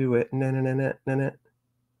down to it.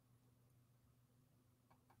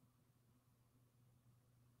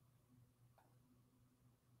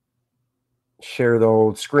 Share the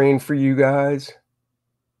old screen for you guys.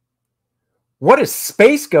 What is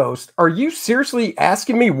Space Ghost? Are you seriously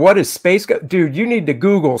asking me what is Space Ghost? Dude, you need to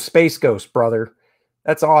Google Space Ghost, brother.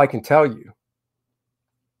 That's all I can tell you.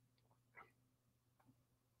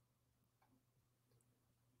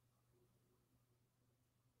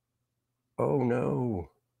 Oh, no.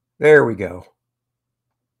 There we go.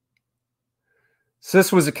 So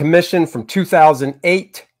this was a commission from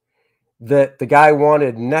 2008 that the guy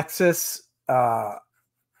wanted Nexus. The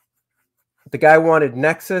guy wanted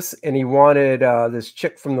Nexus, and he wanted this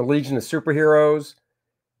chick from the Legion of Superheroes.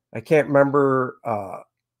 I can't remember.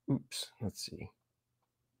 Oops, let's see.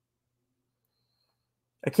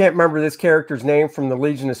 I can't remember this character's name from the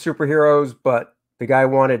Legion of Superheroes, but the guy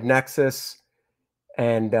wanted Nexus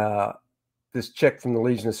and this chick from the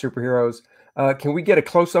Legion of Superheroes. Can we get a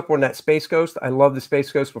close-up on that Space Ghost? I love the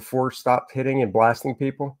Space Ghost before it stopped hitting and blasting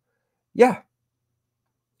people. Yeah.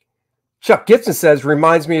 Chuck Gibson says,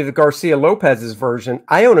 reminds me of the Garcia Lopez's version.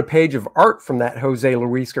 I own a page of art from that Jose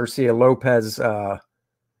Luis Garcia Lopez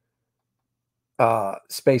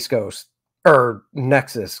Space Ghost or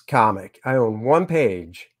Nexus comic. I own one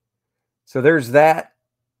page. So there's that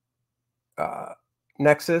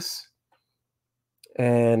Nexus.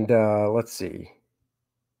 And let's see.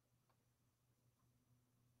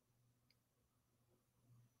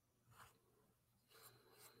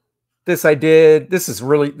 This I did. This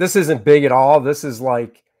isn't big at all. This is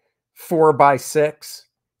like 4x6.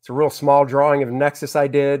 It's a real small drawing of Nexus I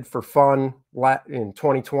did for fun in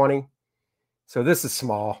 2020. So this is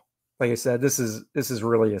small. Like I said, this is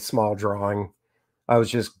really a small drawing. I was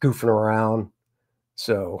just goofing around.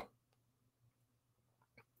 So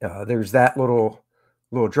there's that little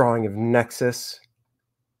drawing of Nexus.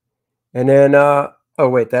 And then oh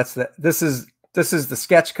wait, that's the this is the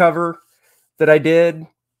sketch cover that I did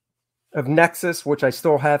of Nexus, which I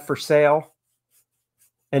still have for sale.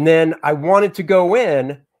 And then I wanted to go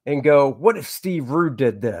in and go, what if Steve Rude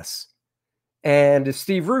did this? And if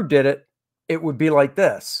Steve Rude did it, it would be like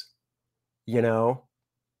this, you know?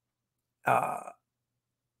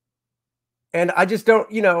 And I just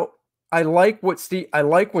don't, you know, I like when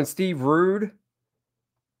Steve Rude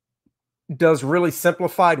does really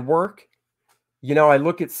simplified work. You know, I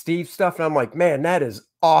look at Steve's stuff and I'm like, man, that is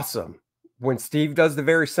awesome when Steve does the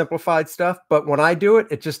very simplified stuff. But when I do it,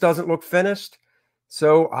 it just doesn't look finished.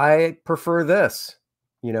 So I prefer this.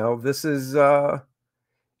 You know, this is,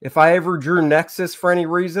 if I ever drew Nexus for any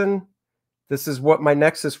reason, this is what my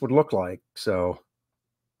Nexus would look like. So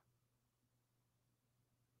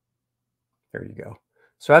there you go.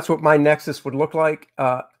 So that's what my Nexus would look like.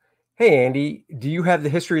 Hey, Andy, do you have the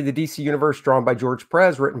History of the DC Universe drawn by George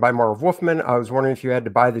Perez, written by Marv Wolfman? I was wondering if you had to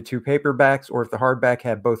buy the 2 paperbacks or if the hardback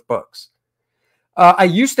had both books. I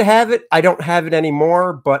used to have it. I don't have it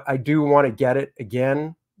anymore, but I do want to get it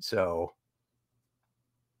again. So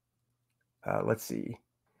let's see.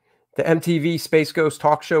 The MTV Space Ghost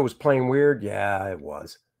talk show was playing weird. Yeah, it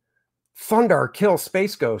was. Thundar kill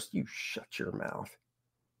Space Ghost. You shut your mouth.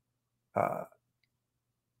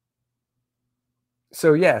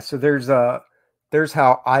 So yeah, so there's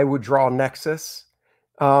how I would draw Nexus.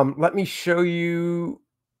 Let me show you.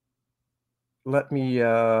 Let me.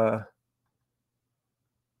 Oh,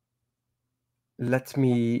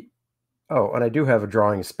 and I do have a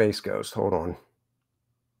drawing of Space Ghost. Hold on.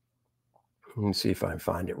 Let me see if I can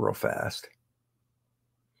find it real fast.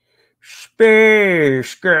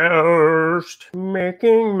 Space Ghost,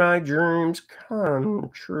 making my dreams come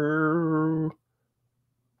true.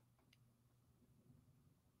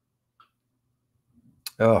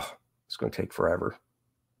 Oh, it's going to take forever.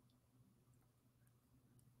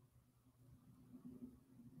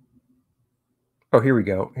 Oh, here we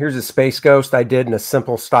go. Here's a Space Ghost I did in a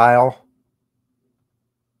simple style.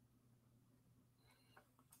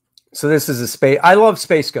 So this is a space. I love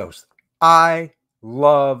Space Ghost. I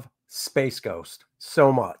love Space Ghost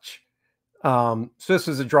so much. So this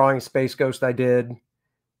was a drawing Space Ghost I did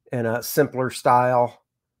in a simpler style.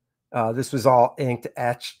 This was all inked,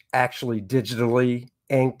 actually digitally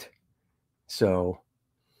inked. So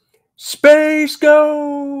Space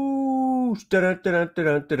Ghost.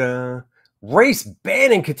 Da-da-da-da-da-da-da. Race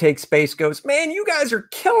Bannon could take Space Ghost. Man, you guys are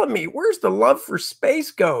killing me. Where's the love for Space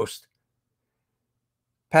Ghost?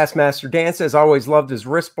 Past Master Dan says, always loved his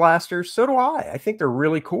wrist blasters. So do I. I think they're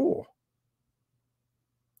really cool.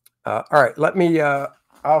 All right, let me,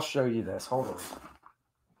 I'll show you this. Hold on.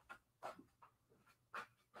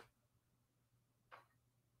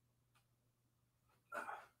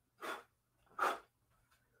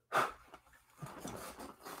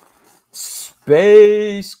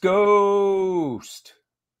 Space Ghost.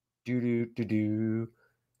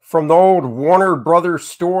 From the old Warner Brothers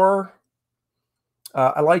store.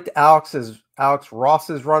 I liked Alex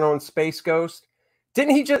Ross's run on Space Ghost.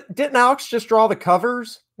 Didn't Alex just draw the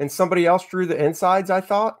covers and somebody else drew the insides, I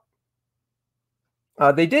thought?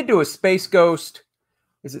 They did do a Space Ghost.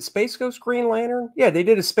 Is it Space Ghost Green Lantern? Yeah, they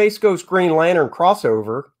did a Space Ghost Green Lantern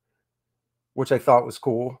crossover, which I thought was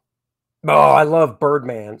cool. Oh, I love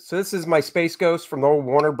Birdman. So this is my Space Ghost from the old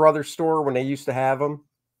Warner Brothers store when they used to have them.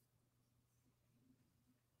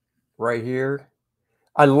 Right here.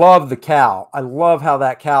 I love the cowl. I love how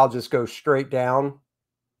that cowl just goes straight down.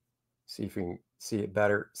 See if you can see it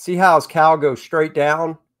better. See how his cowl goes straight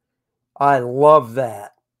down? I love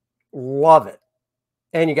that. Love it.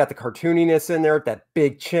 And you got the cartooniness in there with that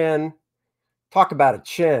big chin. Talk about a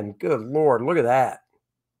chin. Good Lord. Look at that.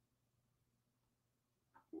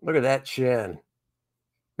 Look at that chin.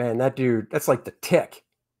 Man, that dude, that's like the Tick.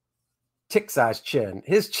 Tick-sized chin.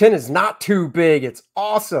 His chin is not too big. It's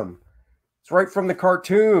awesome. It's right from the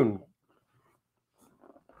cartoon.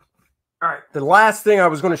 All right, the last thing I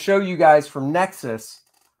was going to show you guys from Nexus,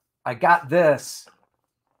 I got this.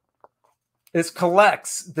 This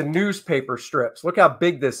collects the newspaper strips. Look how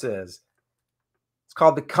big this is. It's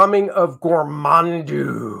called The Coming of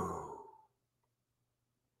Gormandu.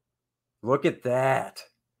 Look at that.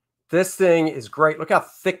 This thing is great. Look how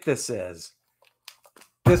thick this is.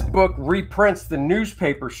 This book reprints the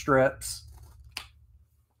newspaper strips.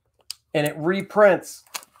 And it reprints.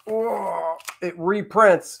 Oh, it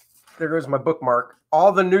reprints. There goes my bookmark.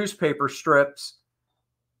 All the newspaper strips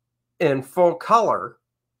in full color.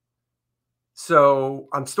 So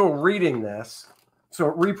I'm still reading this. So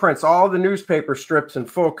it reprints all the newspaper strips in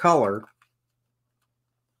full color.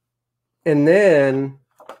 And then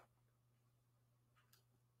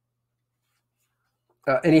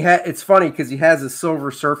and it's funny because he has a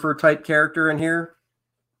Silver Surfer type character in here.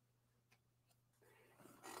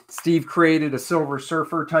 Steve created a Silver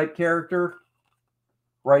Surfer type character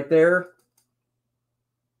right there.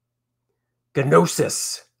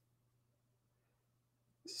 Gnosis.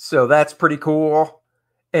 So that's pretty cool.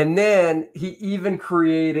 And then he even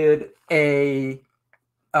created a,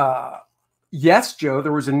 yes, Joe,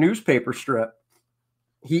 there was a newspaper strip.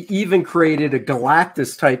 He even created a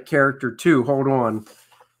Galactus type character too. Hold on.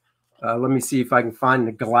 Let me see if I can find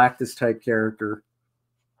the Galactus type character.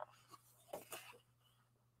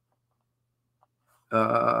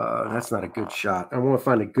 That's not a good shot. I want to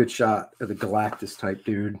find a good shot of the Galactus type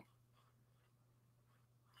dude.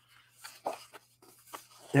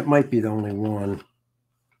 It might be the only one.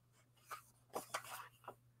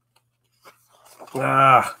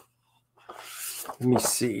 Let me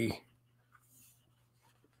see.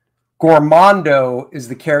 Gormando is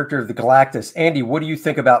the character of the Galactus. Andy, what do you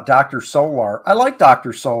think about Dr. Solar? I like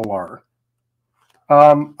Dr. Solar.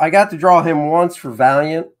 I got to draw him once for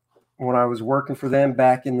Valiant when I was working for them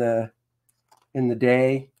back in the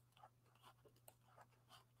day.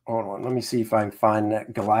 Hold on, let me see if I can find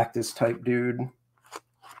that Galactus type dude.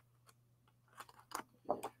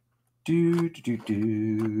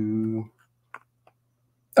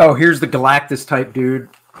 Oh, here's the Galactus type dude.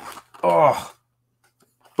 Oh,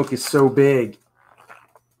 book is so big.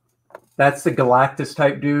 That's the Galactus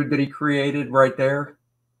type dude that he created right there.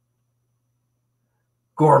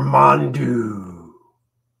 Gormandu.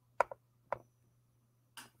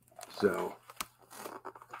 So,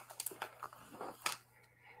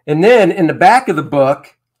 and then in the back of the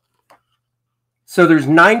book, so there's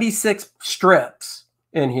 96 strips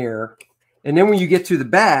in here. And then when you get to the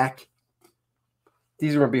back,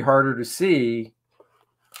 these are going to be harder to see.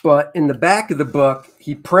 But in the back of the book,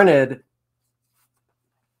 he printed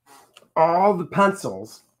all the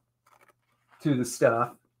pencils to the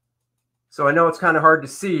stuff. So I know it's kind of hard to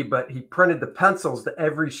see, but he printed the pencils to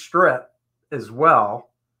every strip as well.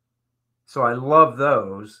 So I love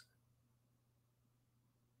those.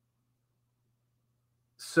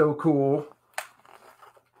 So cool.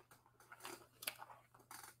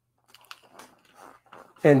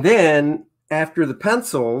 And then after the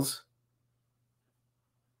pencils,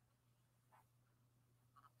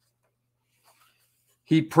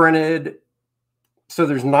 he printed, so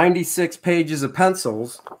there's 96 pages of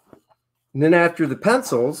pencils. And then after the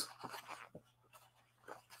pencils,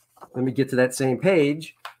 let me get to that same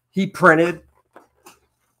page, he printed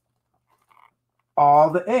all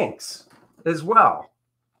the inks as well.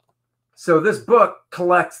 So this book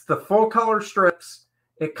collects the full color strips,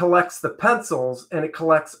 it collects the pencils, and it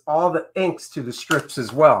collects all the inks to the strips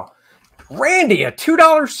as well. Randy, a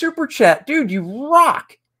 $2 super chat. Dude, you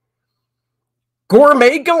rock.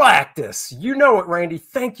 Gourmet Galactus. You know it, Randy.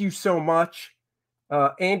 Thank you so much.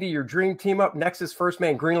 Andy, your dream team up, Nexus, First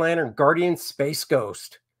Man, Green Lantern, Guardian, Space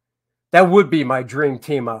Ghost. That would be my dream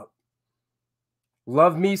team up.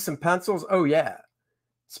 Love me some pencils. Oh, yeah.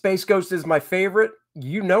 Space Ghost is my favorite.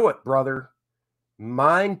 You know it, brother.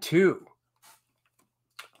 Mine too.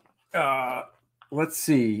 Let's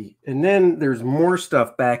see. And then there's more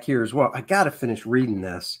stuff back here as well. I got to finish reading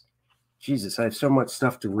this. Jesus, I have so much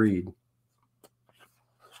stuff to read.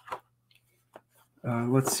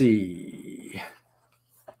 Let's see.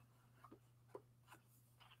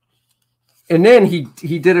 And then he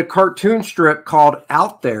did a cartoon strip called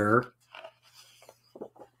Out There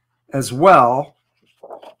as well,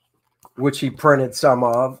 which he printed some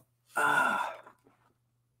of.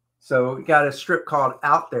 So he got a strip called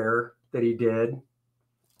Out There that he did.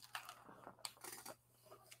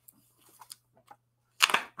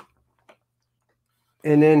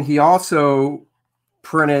 And then he also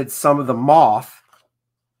printed some of the Moth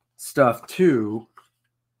stuff too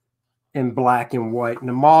in black and white. And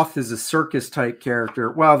the Moth is a circus type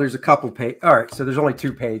character. Well, there's a couple pages. All right, so there's only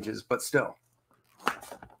 2 pages, but still.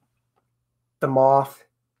 The Moth.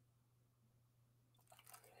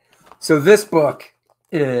 So this book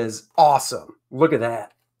is awesome. Look at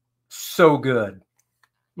that. So good.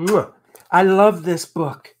 I love this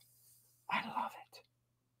book. I love it.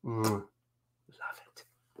 Love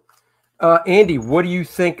it. Andy, what do you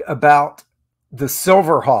think about the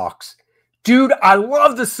Silverhawks? Dude, I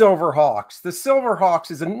love the Silverhawks. The Silverhawks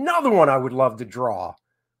is another one I would love to draw.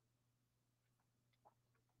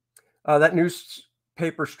 That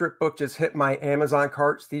newspaper strip book just hit my Amazon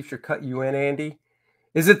cart. Steve should cut you in, Andy.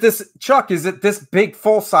 Is it this, Chuck, is it this big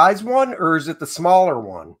full-size one, or is it the smaller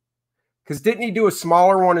one? Because didn't he do a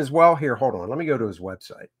smaller one as well? Here, hold on. Let me go to his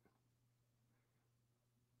website.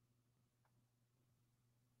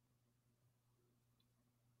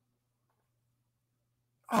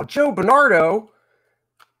 Oh, Joe Bernardo,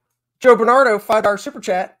 $5 super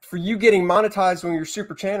chat for you getting monetized on your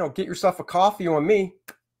super channel. Get yourself a coffee on me.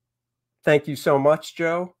 Thank you so much,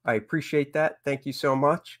 Joe. I appreciate that. Thank you so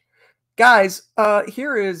much. Guys,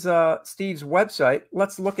 here is Steve's website.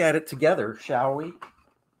 Let's look at it together, shall we?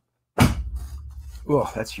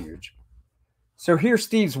 Oh, that's huge. So here's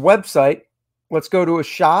Steve's website. Let's go to a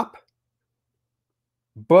shop.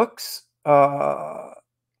 Books.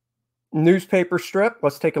 Newspaper strip.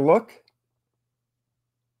 Let's take a look.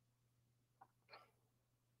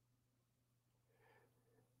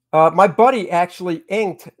 My buddy actually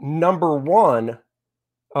inked #1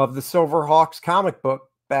 of the Silverhawks comic book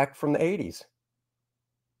back from the 80s.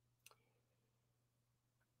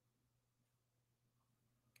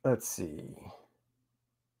 Let's see.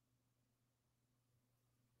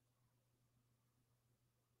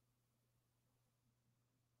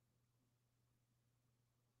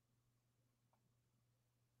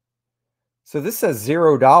 So this says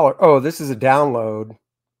 $0. Oh, this is a download.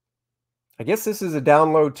 I guess this is a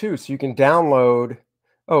download too. So you can download.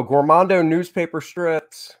 Oh, Gormando newspaper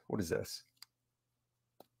strips. What is this?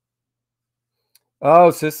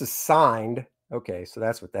 Oh, so this is signed. Okay, so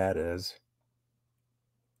that's what that is.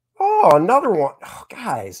 Oh, another one. Oh,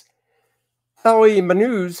 guys. Ellie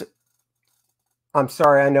Manuz. I'm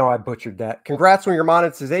sorry. I know I butchered that. Congrats on your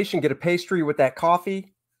monetization. Get a pastry with that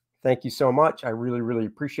coffee. Thank you so much. I really, really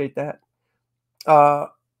appreciate that.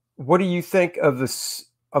 What do you think of this,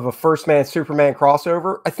 of a First Man Superman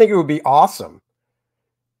crossover? I think it would be awesome.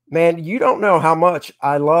 Man, you don't know how much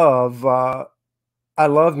I love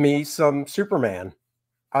me some Superman.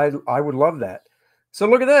 I would love that. So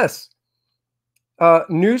look at this.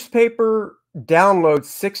 Newspaper download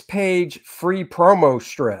 6-page free promo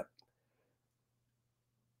strip.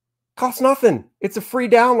 Costs nothing. It's a free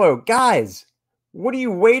download. Guys, what are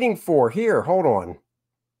you waiting for? Here, hold on.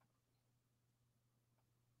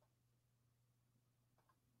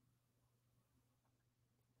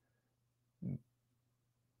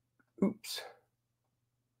 Oops.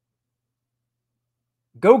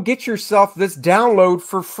 go get yourself this download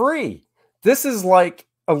for free. This is like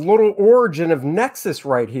a little origin of Nexus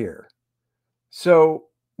right here. So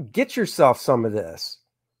get yourself some of this.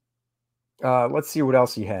 Let's see what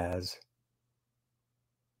else he has.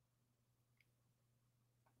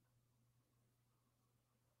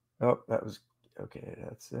 Oh, that was okay.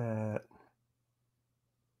 That's that.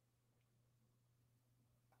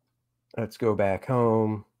 Let's go back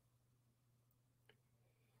home.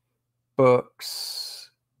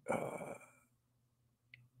 Books.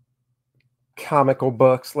 Comical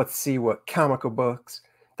books. Let's see what comical books.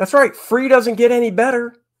 That's right. Free doesn't get any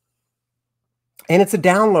better. And it's a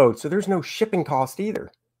download, so there's no shipping cost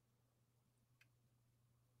either.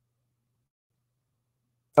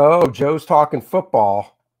 Oh, Joe's talking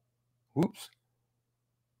football. Oops.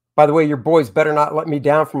 By the way, your boys better not let me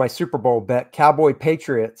down for my Super Bowl bet. Cowboy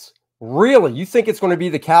Patriots. Really? You think it's going to be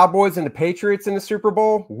the Cowboys and the Patriots in the Super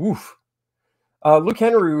Bowl? Woof. Luke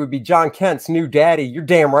Henry would be John Kent's new daddy. You're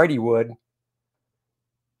damn right he would.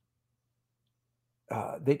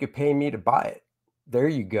 They could pay me to buy it. There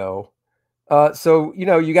you go. So, you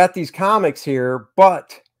know, you got these comics here,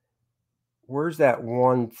 but where's that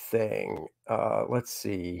one thing? Let's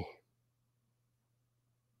see.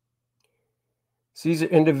 So these are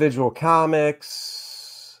individual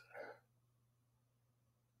comics.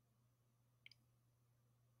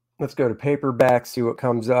 Let's go to paperback, see what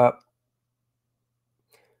comes up.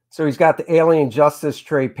 So he's got the Alien Justice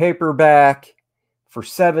trade paperback for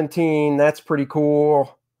 $17. That's pretty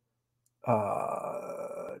cool.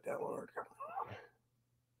 Download.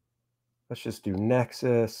 Let's just do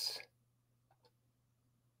Nexus.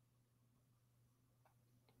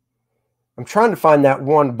 I'm trying to find that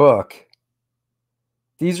one book.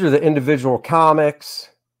 These are the individual comics.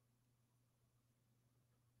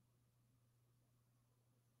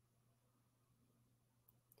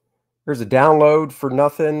 There's a download for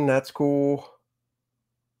nothing. That's cool.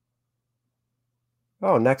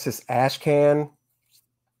 Oh, Nexus ashcan.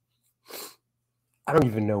 I don't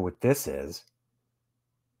even know what this is.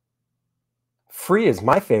 Free is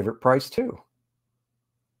my favorite price too.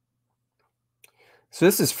 So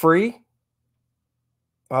this is free.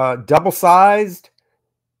 Double-sized.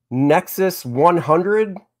 Nexus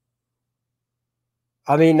 100.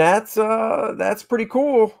 I mean, that's pretty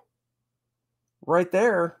cool right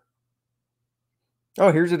there.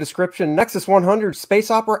 Oh, here's a description. Nexus 100 space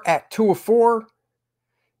opera Act 2 of 4.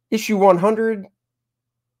 Issue 100.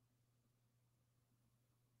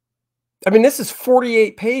 I mean, this is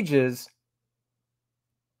 48 pages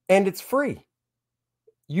and it's free.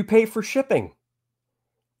 You pay for shipping.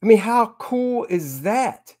 I mean, how cool is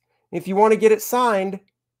that? If you want to get it signed,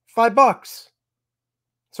 $5.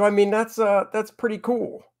 So, I mean, that's pretty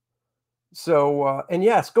cool. So, and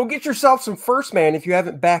yes, go get yourself some First Man if you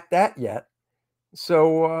haven't backed that yet.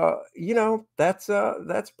 So, you know, that's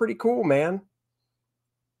pretty cool, man.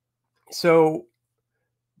 So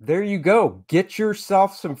there you go. Get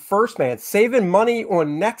yourself some First Man. Saving money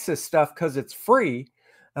on Nexus stuff because it's free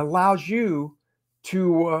allows you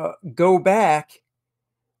to go back.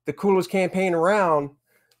 The coolest campaign around.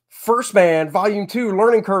 First Man, Volume 2,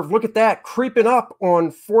 Learning Curve. Look at that. Creeping up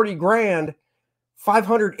on 40 grand.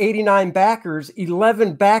 589 backers.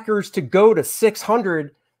 11 backers to go to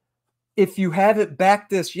 600. If you haven't backed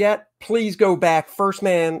this yet, please go back. First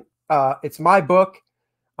Man, it's my book.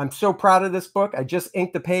 I'm so proud of this book. I just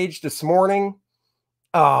inked the page this morning.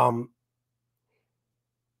 Luke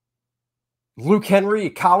Henry, a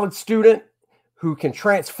college student who can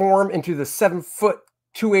transform into the 7-foot,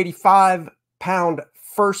 285-pound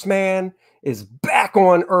First Man, is back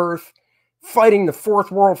on Earth fighting the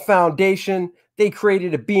Fourth World Foundation. They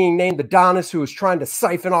created a being named Adonis who is trying to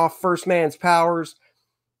siphon off First Man's powers.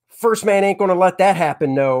 First Man ain't going to let that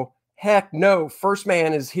happen, no. Heck no. First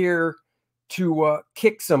Man is here to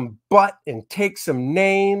kick some butt and take some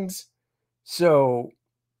names. So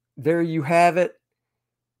there you have it.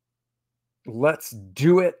 Let's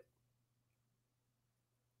do it.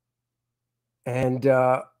 And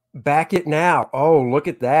back it now. Oh, look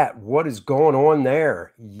at that. What is going on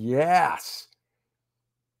there? Yes.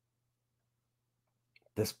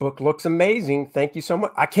 This book looks amazing. Thank you so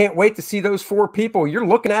much. I can't wait to see those 4 people. You're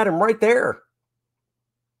looking at them right there.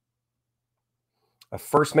 A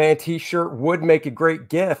First Man t-shirt would make a great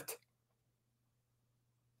gift.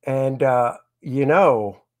 And, you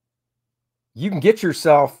know, you can get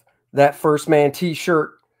yourself that First Man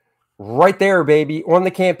t-shirt right there, baby, on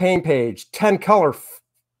the campaign page. 10-color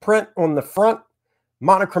print on the front,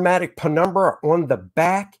 monochromatic penumbra on the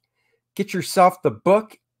back. Get yourself the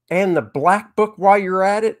book and the black book while you're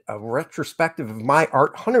at it. A retrospective of my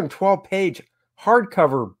art, 112-page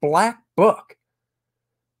hardcover black book.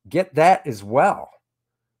 get that as well.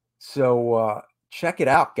 So check it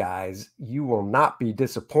out, guys. You will not be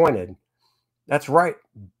disappointed. That's right.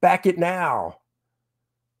 Back it now.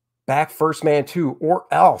 Back First Man 2 or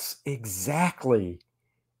else. Exactly.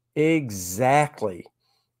 Exactly.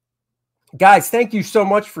 Guys, thank you so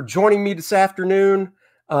much for joining me this afternoon.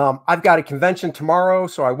 I've got a convention tomorrow,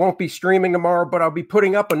 so I won't be streaming tomorrow, but I'll be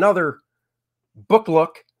putting up another book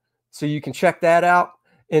look, so you can check that out.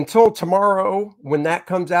 Until tomorrow, when that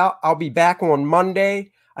comes out, I'll be back on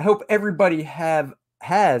Monday. I hope everybody has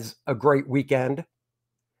a great weekend.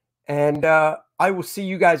 And I will see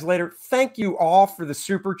you guys later. Thank you all for the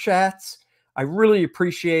super chats. I really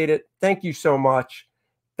appreciate it. Thank you so much.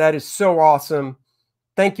 That is so awesome.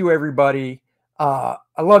 Thank you, everybody. I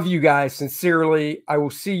love you guys sincerely. I will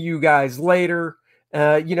see you guys later.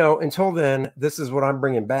 Until then, this is what I'm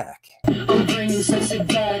bringing back. I'm bringing sexy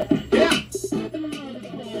back. Yeah.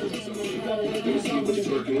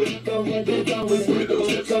 Go ahead, go with it. Go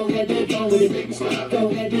ahead, go with it. Go ahead, go with it. Go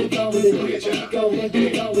ahead, go with it. Go ahead,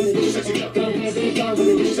 go with it. Sexy up. Go ahead, go with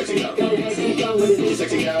it. Sexy up. Go ahead, go with it.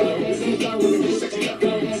 Sexy up. Go ahead, go with it. Sexy up. Go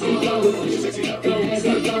ahead, go with it. Sexy up. Go ahead,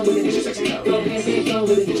 go with it. Sexy up. Go ahead, go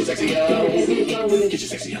with it. Sexy up. Go ahead, go with it.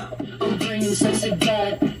 Sexy up.